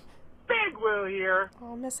up? Big Will here.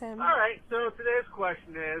 Oh, I'll miss him. All right, so today's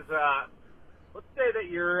question is, let's say that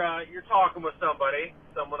you're talking with somebody,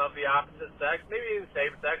 someone of the opposite sex, maybe even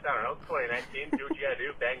same sex, I don't know, it's 2019, do what you gotta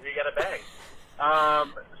do, bang who you gotta bang.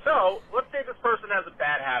 So, let's say this person has a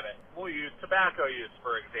bad habit. We'll use tobacco use,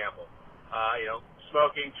 for example.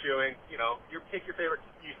 Smoking, chewing, pick your favorite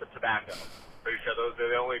use of tobacco. Pretty sure those are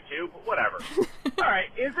the only two, but whatever. All right,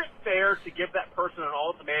 is it fair to give that person an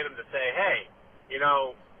ultimatum to say, hey,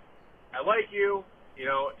 I like you,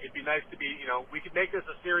 it'd be nice to be, we could make this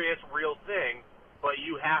a serious, real thing, but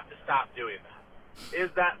you have to stop doing that. Is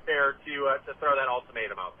that fair to throw that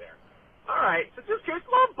ultimatum out there? All right, so just curious,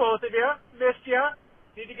 love both of you, missed you,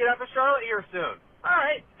 need to get up to Charlotte here soon. All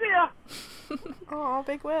right, see ya. Oh,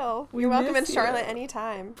 Big Will. You're welcome in Charlotte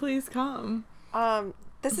anytime. Please come.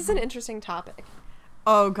 This is an interesting topic.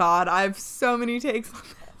 Oh, God. I have so many takes on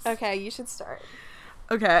this. Okay, you should start.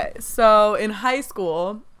 Okay, so in high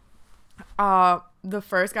school, the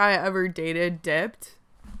first guy I ever dated dipped.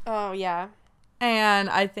 Oh, yeah. And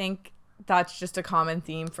I think that's just a common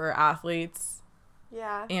theme for athletes.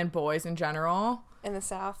 Yeah. And boys in general. In the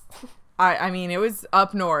South. I mean, it was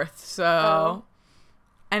up north, so... Oh.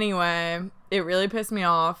 Anyway, it really pissed me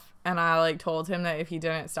off, and I, told him that if he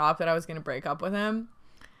didn't stop, that I was going to break up with him.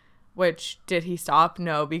 Which, did he stop?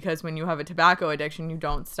 No, because when you have a tobacco addiction, you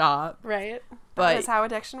don't stop. Right. But that's how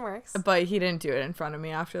addiction works. But he didn't do it in front of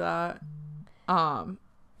me after that. I,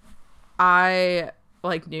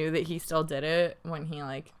 knew that he still did it when he,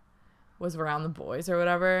 was around the boys or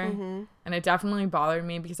whatever. Mm-hmm. And it definitely bothered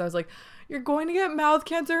me because I was like, you're going to get mouth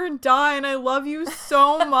cancer and die, and I love you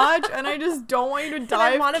so much, and I just don't want you to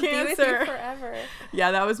die of cancer. I want to be with you forever.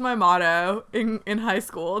 Yeah, that was my motto in high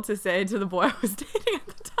school, to say to the boy I was dating at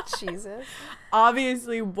the time. Jesus.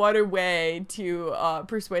 Obviously, what a way to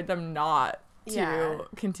persuade them not to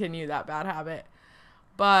continue that bad habit.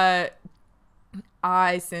 But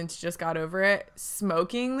I since just got over it.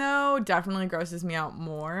 Smoking, though, definitely grosses me out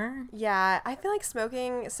more. Yeah, I feel like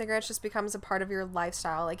smoking cigarettes just becomes a part of your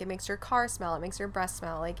lifestyle. It makes your car smell. It makes your breath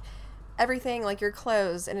smell. Everything, your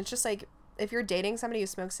clothes. And it's just, if you're dating somebody who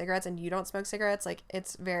smokes cigarettes and you don't smoke cigarettes,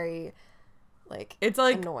 it's very, it's,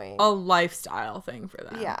 annoying. A lifestyle thing for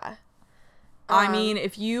them. Yeah. I mean,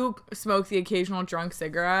 if you smoke the occasional drunk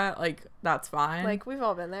cigarette, that's fine. We've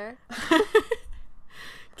all been there.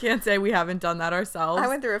 Can't say we haven't done that ourselves. I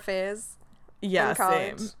went through a phase. Yeah,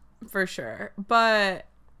 same. For sure. But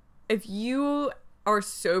if you are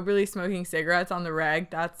soberly smoking cigarettes on the reg,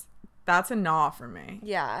 that's a nah for me.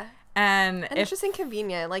 Yeah. And it's just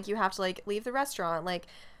inconvenient. You have to, leave the restaurant,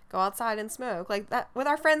 go outside and smoke. That with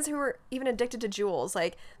our friends who are even addicted to Juuls,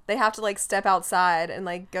 they have to, step outside and,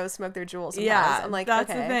 go smoke their Juuls sometimes. Yeah, I'm that's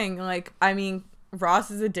okay. the thing. I mean,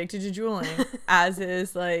 Ross is addicted to juuling, as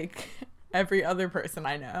is, like, every other person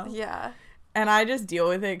I know. Yeah. And I just deal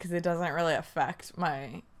with it because it doesn't really affect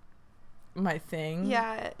my thing.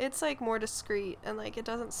 Yeah, it's, like, more discreet, and, like, it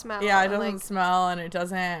doesn't smell. Yeah, it doesn't smell, and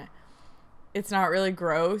it's not really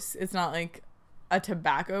gross. It's not, like, a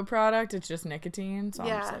tobacco product. It's just nicotine, so I'm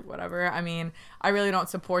just like, whatever. I mean, I really don't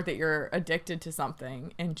support that you're addicted to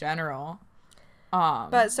something in general.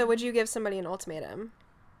 But, so would you give somebody an ultimatum?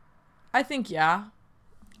 I think, yeah.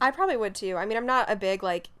 I probably would, too. I mean, I'm not a big,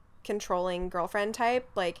 like, controlling girlfriend type.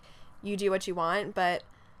 Like, you do what you want, but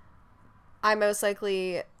I most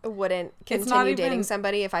likely wouldn't continue dating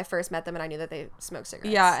somebody if I first met them and I knew that they smoke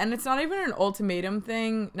cigarettes. Yeah, and it's not even an ultimatum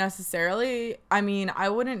thing necessarily. I mean, I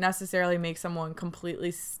wouldn't necessarily make someone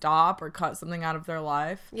completely stop or cut something out of their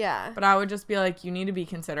life. Yeah. But I would just be like, you need to be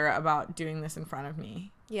considerate about doing this in front of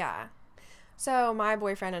me. Yeah. So my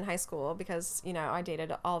boyfriend in high school, because, you know, I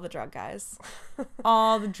dated all the drug guys.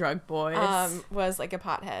 All the drug boys. Was like a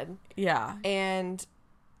pothead. Yeah. And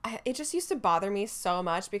it just used to bother me so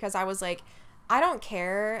much because I was like, I don't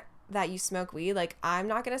care that you smoke weed. Like, I'm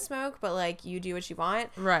not going to smoke, but, like, you do what you want.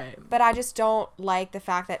 Right. But I just don't like the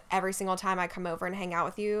fact that every single time I come over and hang out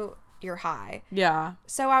with you, you're high. Yeah.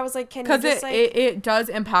 So I was like, can you just, like... Because it does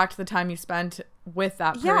impact the time you spend with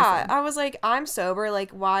that person. Yeah. I was like, I'm sober. Like,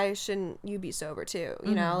 why shouldn't you be sober, too?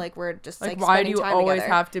 You know? Like, we're just, like why do you always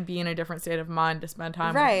together. have to be in a different state of mind to spend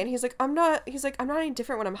time Right. And he's like, I'm not any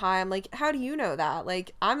different when I'm high. I'm like, how do you know that?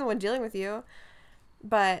 Like, I'm the one dealing with you.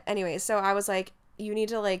 But anyway, so I was like, you need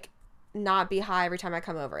to, like, not be high every time I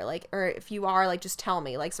come over. Like, or if you are, like, just tell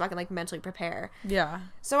me, like, so I can, like, mentally prepare. Yeah.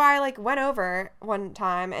 So I, like, went over one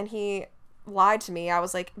time and he lied to me. I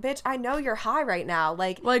was like, bitch, I know you're high right now.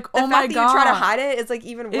 Like oh my God. The fact that you try to hide it is, like,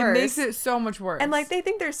 even worse. It makes it so much worse. And, like, they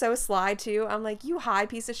think they're so sly, too. I'm like, you high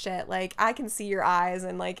piece of shit. Like, I can see your eyes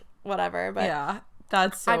and, like, whatever. But yeah,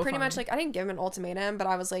 that's so I pretty funny. much, like, I didn't give him an ultimatum, but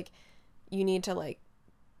I was like, you need to, like,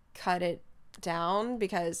 cut it down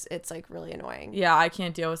because it's, like, really annoying. Yeah, I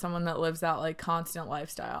can't deal with someone that lives that, like, constant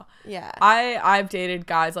lifestyle. Yeah. I've dated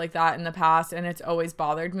guys like that in the past, and it's always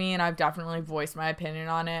bothered me, and I've definitely voiced my opinion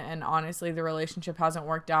on it, and honestly, the relationship hasn't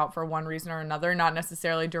worked out for one reason or another, not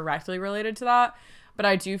necessarily directly related to that, but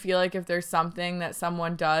I do feel like if there's something that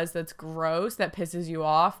someone does that's gross, that pisses you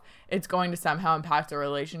off, it's going to somehow impact the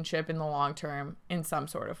relationship in the long term in some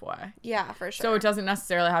sort of way. Yeah, for sure. So it doesn't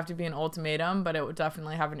necessarily have to be an ultimatum, but it would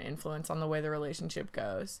definitely have an influence on the way the relationship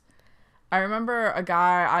goes. I remember a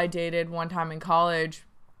guy I dated one time in college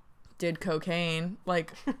did cocaine,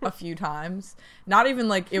 like, a few times. Not even,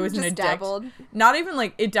 like, it was an addiction. Not even,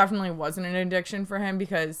 like, it definitely wasn't an addiction for him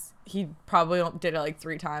because he probably did it, like,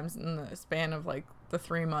 3 times in the span of, like, the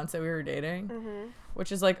 3 months that we were dating. Mm-hmm.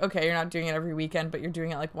 Which is, like, okay, you're not doing it every weekend, but you're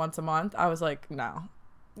doing it, like, once a month. I was like, no.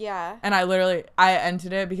 Yeah. And I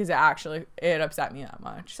ended it because it upset me that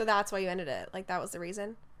much. So that's why you ended it? Like, that was the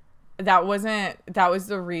reason? That was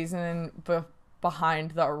the reason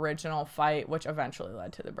behind the original fight, which eventually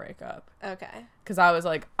led to the breakup. Okay. Because I was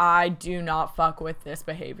like, I do not fuck with this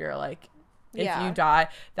behavior. Like, if you die,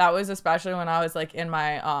 that was especially when I was, like, in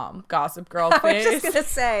my Gossip Girl phase. I was just gonna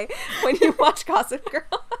say, when you watch Gossip Girl.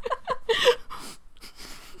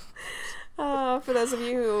 For those of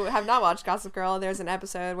you who have not watched Gossip Girl, there's an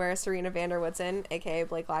episode where Serena Vanderwoodson, aka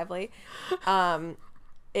Blake Lively,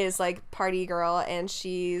 is, like, party girl, and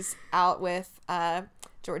she's out with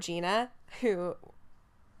Georgina, who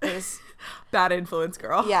is bad influence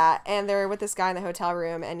girl. Yeah, and they're with this guy in the hotel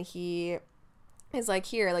room, and he is like,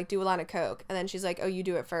 here, like, do a line of coke, and then she's like, oh, you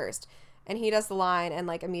do it first, and he does the line and,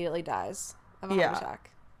 like, immediately dies of a heart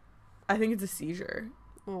attack. I think it's a seizure.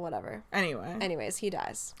 Well, whatever. Anyways, he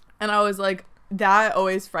dies. And I was like, that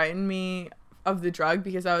always frightened me of the drug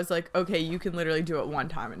because I was like, okay, you can literally do it one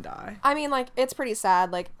time and die. I mean, like, it's pretty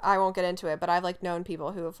sad. Like, I won't get into it, but I've, like, known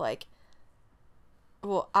people who have, like,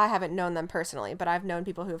 well, I haven't known them personally, but I've known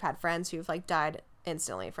people who've had friends who've, like, died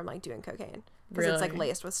instantly from, like, doing cocaine because it's, like,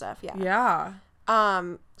 laced with stuff. Yeah.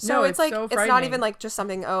 So it's like, so it's not even, like, just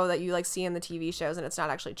something, that you, like, see in the TV shows and it's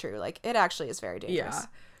not actually true. Like, it actually is very dangerous. Yeah.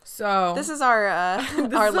 So this is our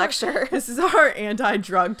our lecture. This is our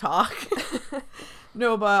anti-drug talk.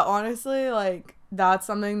 No, but honestly, like, that's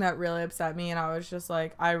something that really upset me, and I was just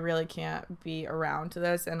like, I really can't be around to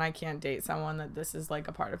this, and I can't date someone that this is, like,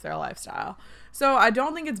 a part of their lifestyle. So I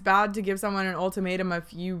don't think it's bad to give someone an ultimatum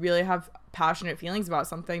if you really have passionate feelings about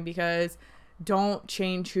something, because don't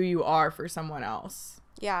change who you are for someone else.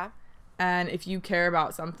 Yeah. And if you care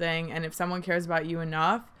about something, and if someone cares about you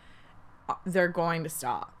enough, they're going to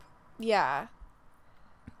stop. Yeah.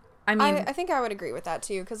 I mean, I think I would agree with that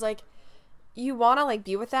too, because, like, you want to, like,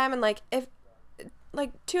 be with them, and, like, if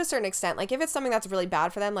like, to a certain extent. Like, if it's something that's really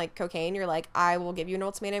bad for them, like cocaine, you're like, I will give you an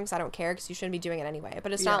ultimatum because I don't care because you shouldn't be doing it anyway.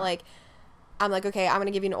 But it's not like, I'm like, okay, I'm going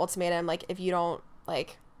to give you an ultimatum. Like, if you don't,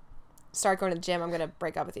 like, start going to the gym, I'm going to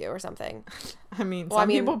break up with you or something. I mean, some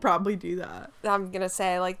people probably do that. I'm going to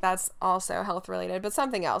say, like, that's also health related. But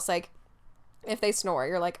something else, like, if they snore,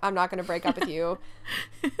 you're like, I'm not going to break up with you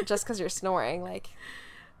just because you're snoring. Like,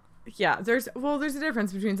 yeah, there's a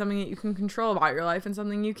difference between something that you can control about your life and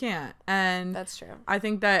something you can't. And that's true. I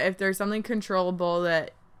think that if there's something controllable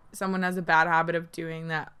that someone has a bad habit of doing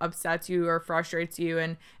that upsets you or frustrates you,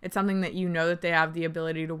 and it's something that you know that they have the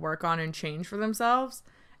ability to work on and change for themselves,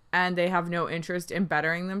 and they have no interest in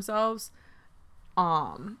bettering themselves,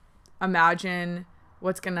 imagine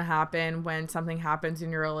what's going to happen when something happens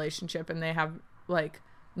in your relationship and they have, like,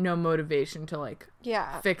 no motivation to, like,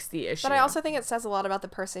 fix the issue. But I also think it says a lot about the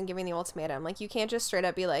person giving the ultimatum. Like, you can't just straight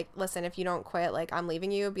up be like, listen, if you don't quit, like, I'm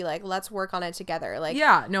leaving you. Be like, let's work on it together. Like,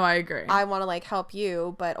 yeah, no, I agree. I want to, like, help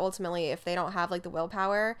you, but ultimately, if they don't have, like, the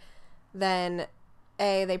willpower, then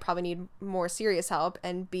A, they probably need more serious help,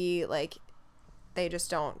 and B, like, they just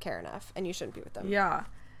don't care enough, and you shouldn't be with them. Yeah.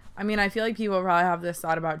 I mean, I feel like people probably have this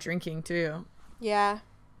thought about drinking, too. Yeah.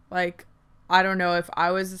 Like, I don't know, if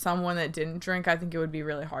I was someone that didn't drink, I think it would be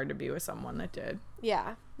really hard to be with someone that did.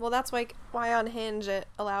 Yeah. Well, that's, like, why on Hinge it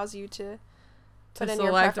allows you to put in your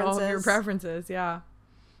select preferences. all of your preferences, yeah.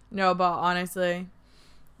 No, but honestly,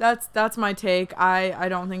 that's my take. I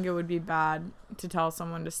don't think it would be bad to tell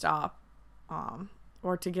someone to stop,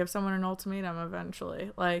 or to give someone an ultimatum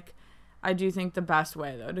eventually. Like, I do think the best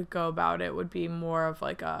way, though, to go about it would be more of,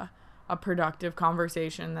 like, a productive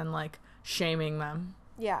conversation than, like, shaming them.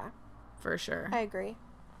 Yeah. For sure. I agree.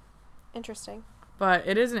 Interesting. But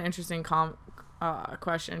it is an interesting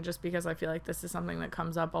question, just because I feel like this is something that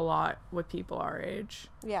comes up a lot with people our age.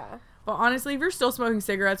 Yeah. But honestly, if you're still smoking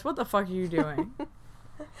cigarettes, what the fuck are you doing?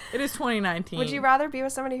 It is 2019. Would you rather be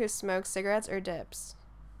with somebody who smokes cigarettes or dips?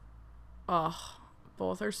 Ugh.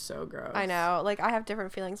 Both are so gross. I know. Like, I have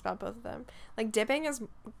different feelings about both of them. Like, dipping is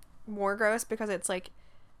more gross because it's, like,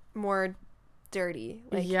 more dirty.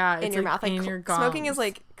 Like, yeah, in your mouth. Like, in your gums. Smoking is,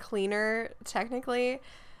 like, cleaner, technically,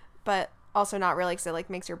 but also not really because it, like,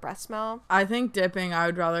 makes your breath smell. I think dipping, I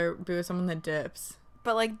would rather be with someone that dips.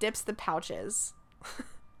 But, like, dips the pouches.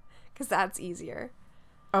 Because that's easier.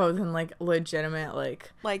 Oh, then, like, legitimate,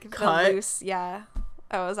 like cut? The loose, yeah.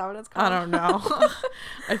 Oh, is that what it's called? I don't know.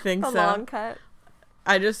 I think so. A long cut.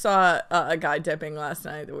 I just saw a guy dipping last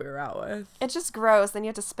night that we were out with. It's just gross. Then you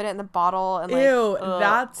have to spit it in the bottle. And like, ew, ugh.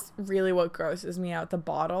 That's really what grosses me out, the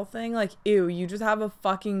bottle thing. Like, ew, you just have a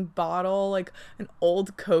fucking bottle, like an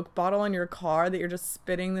old Coke bottle in your car that you're just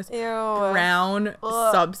spitting this brown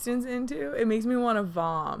substance into. It makes me want to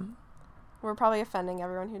vom. We're probably offending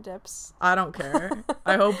everyone who dips. I don't care.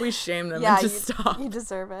 I hope we shame them and just stop. You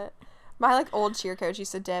deserve it. My, like, old cheer coach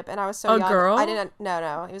used to dip, and I was so young. A girl? I didn't...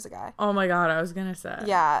 No, he was a guy. Oh, my God, I was gonna say.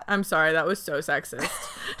 Yeah. I'm sorry, that was so sexist.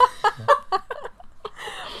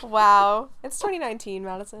 Wow. It's 2019,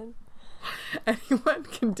 Madison. Anyone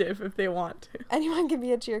can dip if they want to. Anyone can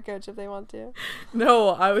be a cheer coach if they want to. No,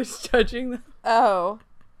 I was judging them. Oh.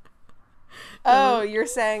 Oh, you're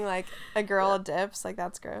saying, like, a girl dips? Like,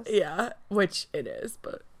 that's gross. Yeah, which it is,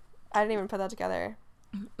 but... I didn't even put that together.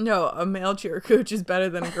 No, a male cheer coach is better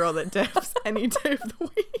than a girl that dips any day of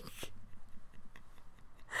the week.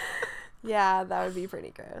 Yeah, that would be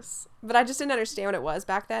pretty gross. But I just didn't understand what it was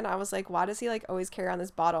back then. I was like, why does he, like, always carry on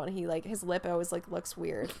this bottle? And he, like, his lip always, like, looks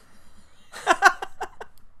weird.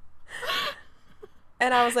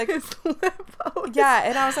 And I was like, his lip always... Yeah,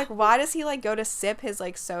 and I was like, why does he, like, go to sip his,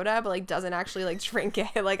 like, soda, but, like, doesn't actually, like, drink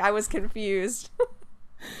it? Like, I was confused.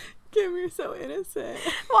 Kim, you're so innocent.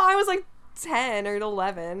 Well, I was, like, 10 or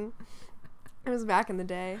 11. It was back in the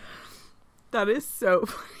day. That is so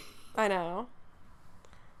funny. I know.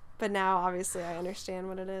 But now, obviously, I understand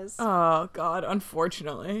what it is. Oh, God,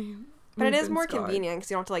 unfortunately. But it is more convenient because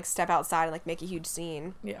you don't have to, like, step outside and, like, make a huge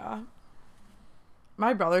scene. Yeah.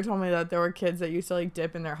 My brother told me that there were kids that used to, like,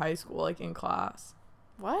 dip in their high school, like, in class.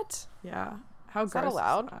 What? Yeah. How is that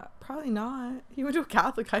allowed? Is that? Probably not. He went to a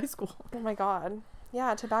Catholic high school. Oh, my God.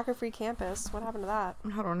 Yeah, tobacco-free campus. What happened to that?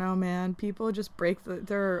 I don't know, man. People just break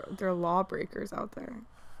they're lawbreakers out there.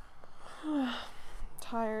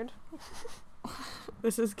 Tired.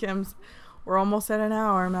 This is Kim's. We're almost at an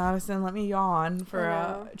hour, Madison. Let me yawn for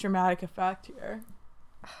a dramatic effect here.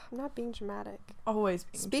 I'm not being dramatic. Always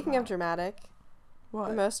being Speaking of dramatic, what?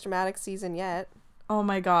 The most dramatic season yet. Oh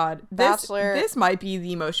my God. Bachelor. This might be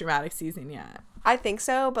the most dramatic season yet. I think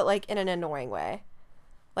so, but like in an annoying way.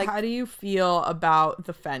 Like, how do you feel about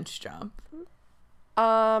the fence jump?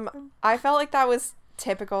 I felt like that was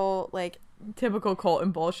typical, like, typical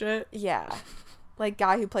Colton bullshit. Yeah. Like,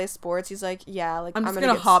 guy who plays sports, he's like, yeah, like, I'm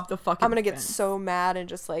gonna hop the fucking I'm gonna get fence. so mad and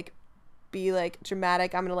just, like, be, like,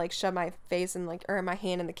 dramatic. I'm gonna, like, shove my face and, like, or my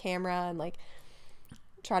hand in the camera and, like,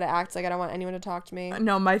 try to act like I don't want anyone to talk to me.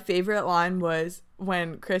 No, my favorite line was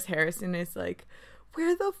when Chris Harrison is like,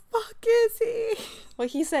 where the fuck is he? Well,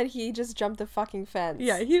 he said he just jumped the fucking fence.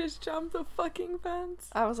 Yeah, he just jumped the fucking fence.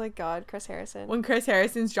 I was like, God, Chris Harrison. When Chris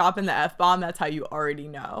Harrison's dropping the F-bomb, that's how you already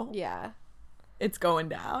know. Yeah. It's going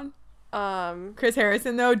down. Chris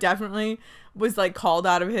Harrison, though, definitely was, like, called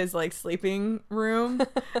out of his, like, sleeping room,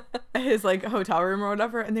 his, like, hotel room or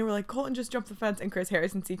whatever, and they were like, Colton just jumped the fence, and Chris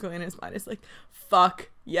Harrison secretly in his mind is like, fuck,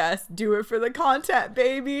 yes, do it for the content,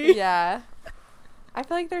 baby. Yeah. I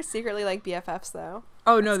feel like they're secretly, like, BFFs, though.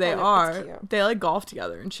 Oh, no, they are. They, like, golf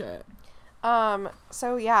together and shit.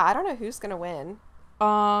 So, yeah, I don't know who's gonna win.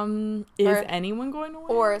 Is anyone going to win?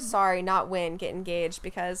 Or, sorry, not win, get engaged,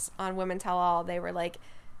 because on Women Tell All, they were, like,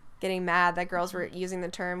 getting mad that girls were using the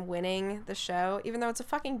term winning the show, even though it's a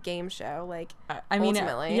fucking game show, like, I mean,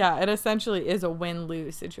 ultimately. it essentially is a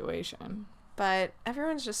win-lose situation. But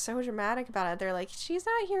everyone's just so dramatic about it. They're like, she's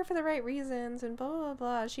not here for the right reasons and blah, blah,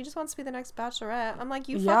 blah. She just wants to be the next Bachelorette. I'm like,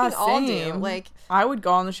 you fucking all do. Like, I would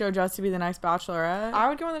go on the show just to be the next Bachelorette. I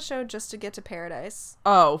would go on the show just to get to Paradise.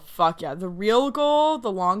 Oh, fuck yeah. The real goal,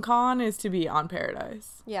 the long con, is to be on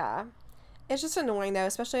Paradise. Yeah. It's just annoying, though,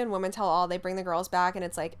 especially in Women Tell All. They bring the girls back, and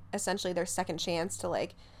it's, like, essentially their second chance to,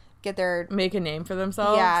 like, make a name for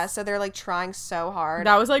themselves. Yeah, so they're, like, trying so hard.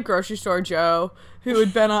 That was like Grocery Store Joe, who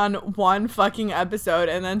had been on one fucking episode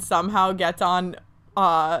and then somehow gets on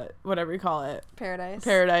whatever you call it,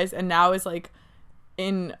 Paradise, and now is like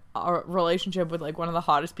in a relationship with like one of the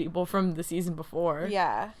hottest people from the season before.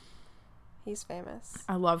 Yeah, he's famous.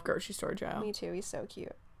 I love Grocery Store Joe. Me too. He's so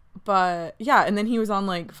cute. But yeah, and then he was on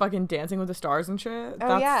like fucking Dancing with the Stars and shit.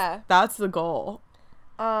 That's the goal.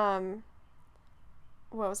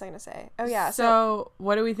 What was I going to say? Oh, yeah. So,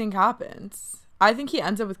 what do we think happens? I think he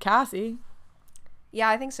ends up with Cassie. Yeah,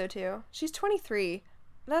 I think so, too. She's 23.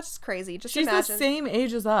 That's crazy. She's the same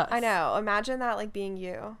age as us. I know. Imagine that, like, being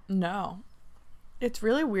you. No. It's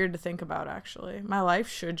really weird to think about, actually. My life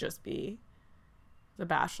should just be The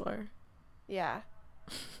Bachelor. Yeah.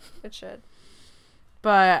 It should.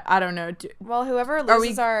 But I don't know. Well, whoever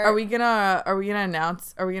loses are we gonna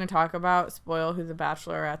talk about spoil who the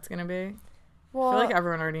Bachelorette's gonna be? Well, I feel like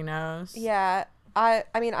everyone already knows. Yeah. I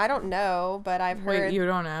mean, I don't know, but I've heard. Wait, you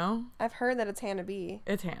don't know? I've heard that it's Hannah B.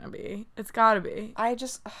 It's Hannah B. It's gotta be.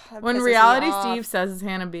 When Reality Steve says it's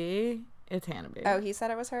Hannah B, it's Hannah B. Oh, he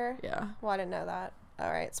said it was her? Yeah. Well, I didn't know that. All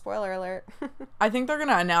right. Spoiler alert. I think they're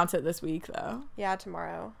gonna announce it this week, though. Yeah,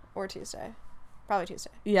 tomorrow or Tuesday. Probably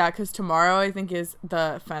Tuesday. Yeah, because tomorrow I think is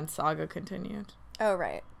the Fence saga continued. Oh,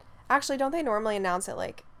 right. Actually, don't they normally announce it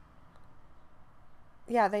like...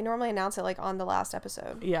 Yeah, they normally announce it like on the last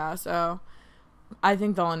episode. Yeah, so I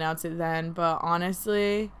think they'll announce it then. But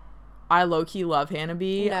honestly, I low-key love Hannah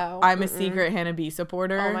B. No. I'm a secret Hannah B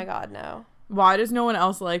supporter. Oh my God, no. Why does no one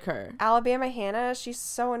else like her? Alabama Hannah, she's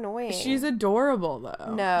so annoying. She's adorable,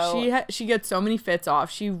 though. No. She gets so many fits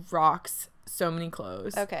off. She rocks so many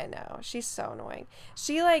clothes. Okay, no. She's so annoying.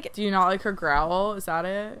 She, like... Do you not like her growl? Is that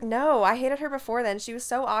it? No, I hated her before then. She was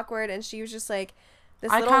so awkward, and she was just, like...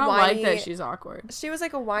 I kind of like that she's awkward. She was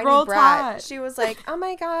like a whiny brat. She was like, oh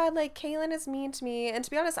my God, like, Kaylin is mean to me. And to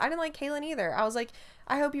be honest, I didn't like Kaylin either. I was like,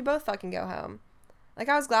 I hope you both fucking go home. Like,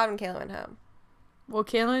 I was glad when Kaylin went home. Well,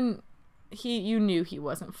 Kaylin, you knew he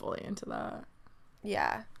wasn't fully into that.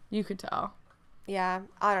 Yeah. You could tell. Yeah,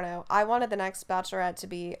 I don't know. I wanted the next Bachelorette to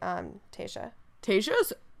be Tayshia.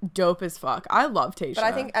 Tayshia's dope as fuck. I love Tayshia. But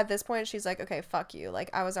I think at this point, she's like, okay, fuck you. Like,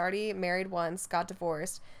 I was already married once, got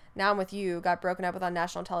divorced. Now I'm with you, got broken up with on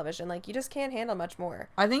national television. Like, you just can't handle much more.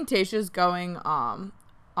 I think Tayshia's going on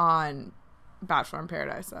Bachelor in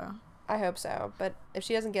Paradise, though. I hope so. But if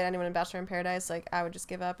she doesn't get anyone in Bachelor in Paradise, like, I would just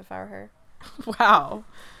give up if I were her.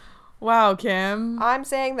 Wow, Kim. I'm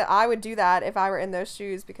saying that I would do that if I were in those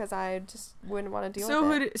shoes because I just wouldn't want to deal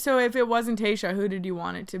with it. So if it wasn't Tayshia, who did you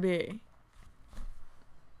want it to be?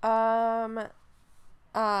 Hannah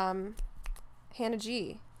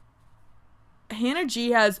G. Hannah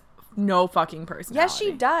G has no fucking personality. Yes,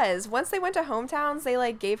 she does. Once they went to hometowns, they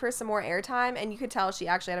like gave her some more airtime, and you could tell she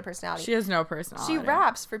actually had a personality. She has no personality. She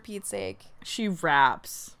raps, for Pete's sake. She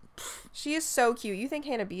raps. She is so cute. You think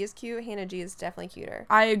Hannah B is cute? Hannah G is definitely cuter.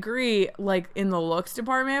 I agree, like, in the looks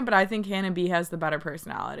department, but I think Hannah B has the better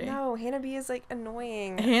personality. No, Hannah B is, like,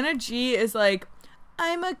 annoying. Hannah G is like,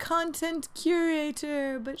 I'm a content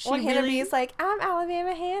curator, but Hannah B is like, I'm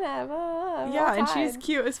Alabama Hannah. Yeah, and she's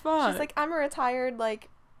cute as fuck. She's like, I'm a retired, like,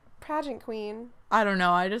 pageant queen. I don't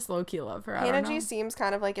know. I just low-key love her. Hannah G seems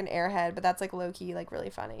kind of like an airhead, but that's like low-key like really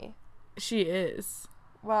funny. She is.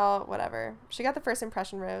 Well, whatever. She got the first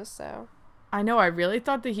impression rose, so. I know. I really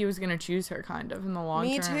thought that he was going to choose her kind of in the long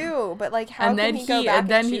term. Me too. But like, how can he go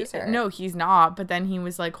back and choose her? No, he's not. But then he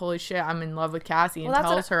was like, holy shit, I'm in love with Cassie. And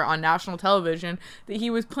tells her on national television that he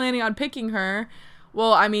was planning on picking her.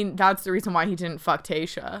 Well, I mean, that's the reason why he didn't fuck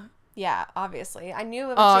Tayshia. Yeah, obviously. I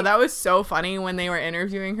knew. That was so funny when they were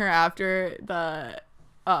interviewing her after the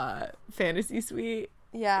fantasy suite.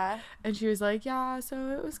 Yeah. And she was like, yeah, so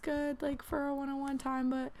it was good, like, for a one-on-one time,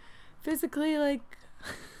 but physically, like,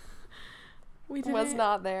 we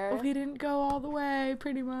didn't go all the way,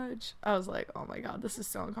 pretty much. I was like, oh my God, this is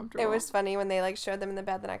so uncomfortable. It was funny when they, like, showed them in the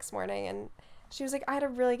bed the next morning, and she was like, I had a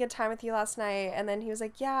really good time with you last night, and then he was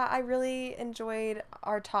like, yeah, I really enjoyed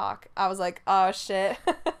our talk. I was like, oh, shit.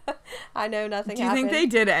 I know nothing happened. Do you think they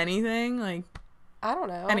did anything? Like, I don't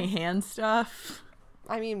know. Any hand stuff?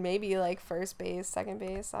 I mean, maybe, like, first base, second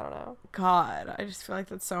base. I don't know. God, I just feel like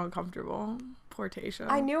that's so uncomfortable. Poor Tayshia.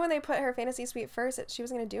 I knew when they put her fantasy suite first that she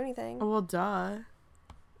wasn't going to do anything. Well, duh.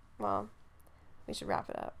 Well, we should wrap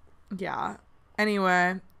it up. Yeah.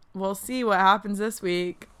 Anyway, we'll see what happens this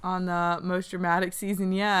week on the most dramatic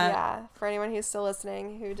season yet. Yeah. For anyone who's still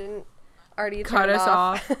listening who didn't already cut us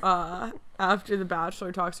off after the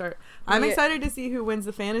Bachelor talk start. I'm excited to see who wins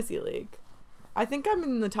the fantasy league. I think I'm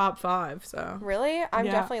in the top 5, so. Really? I'm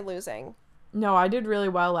definitely losing. No, I did really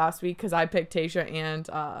well last week because I picked Tayshia and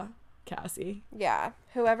Cassie. Yeah.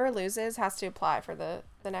 Whoever loses has to apply for the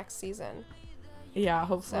next season. Yeah,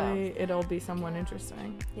 hopefully it'll be someone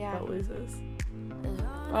interesting that loses.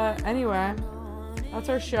 But anyway, that's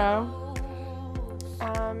our show.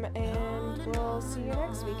 And we'll see you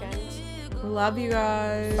next weekend. Love you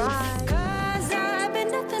guys. Bye. 'Cause I've been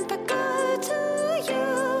nothing but good to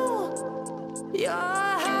you. You're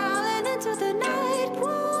howling into the night,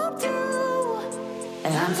 won't do.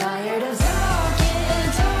 And I'm tired of talking.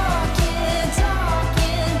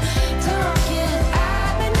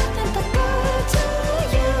 I've been nothing but good to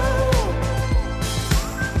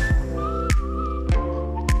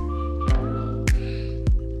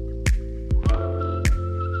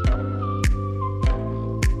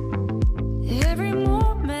you. Every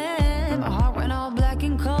moment, my heart went all black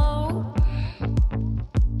and cold.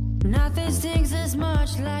 Nothing stings as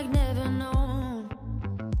much like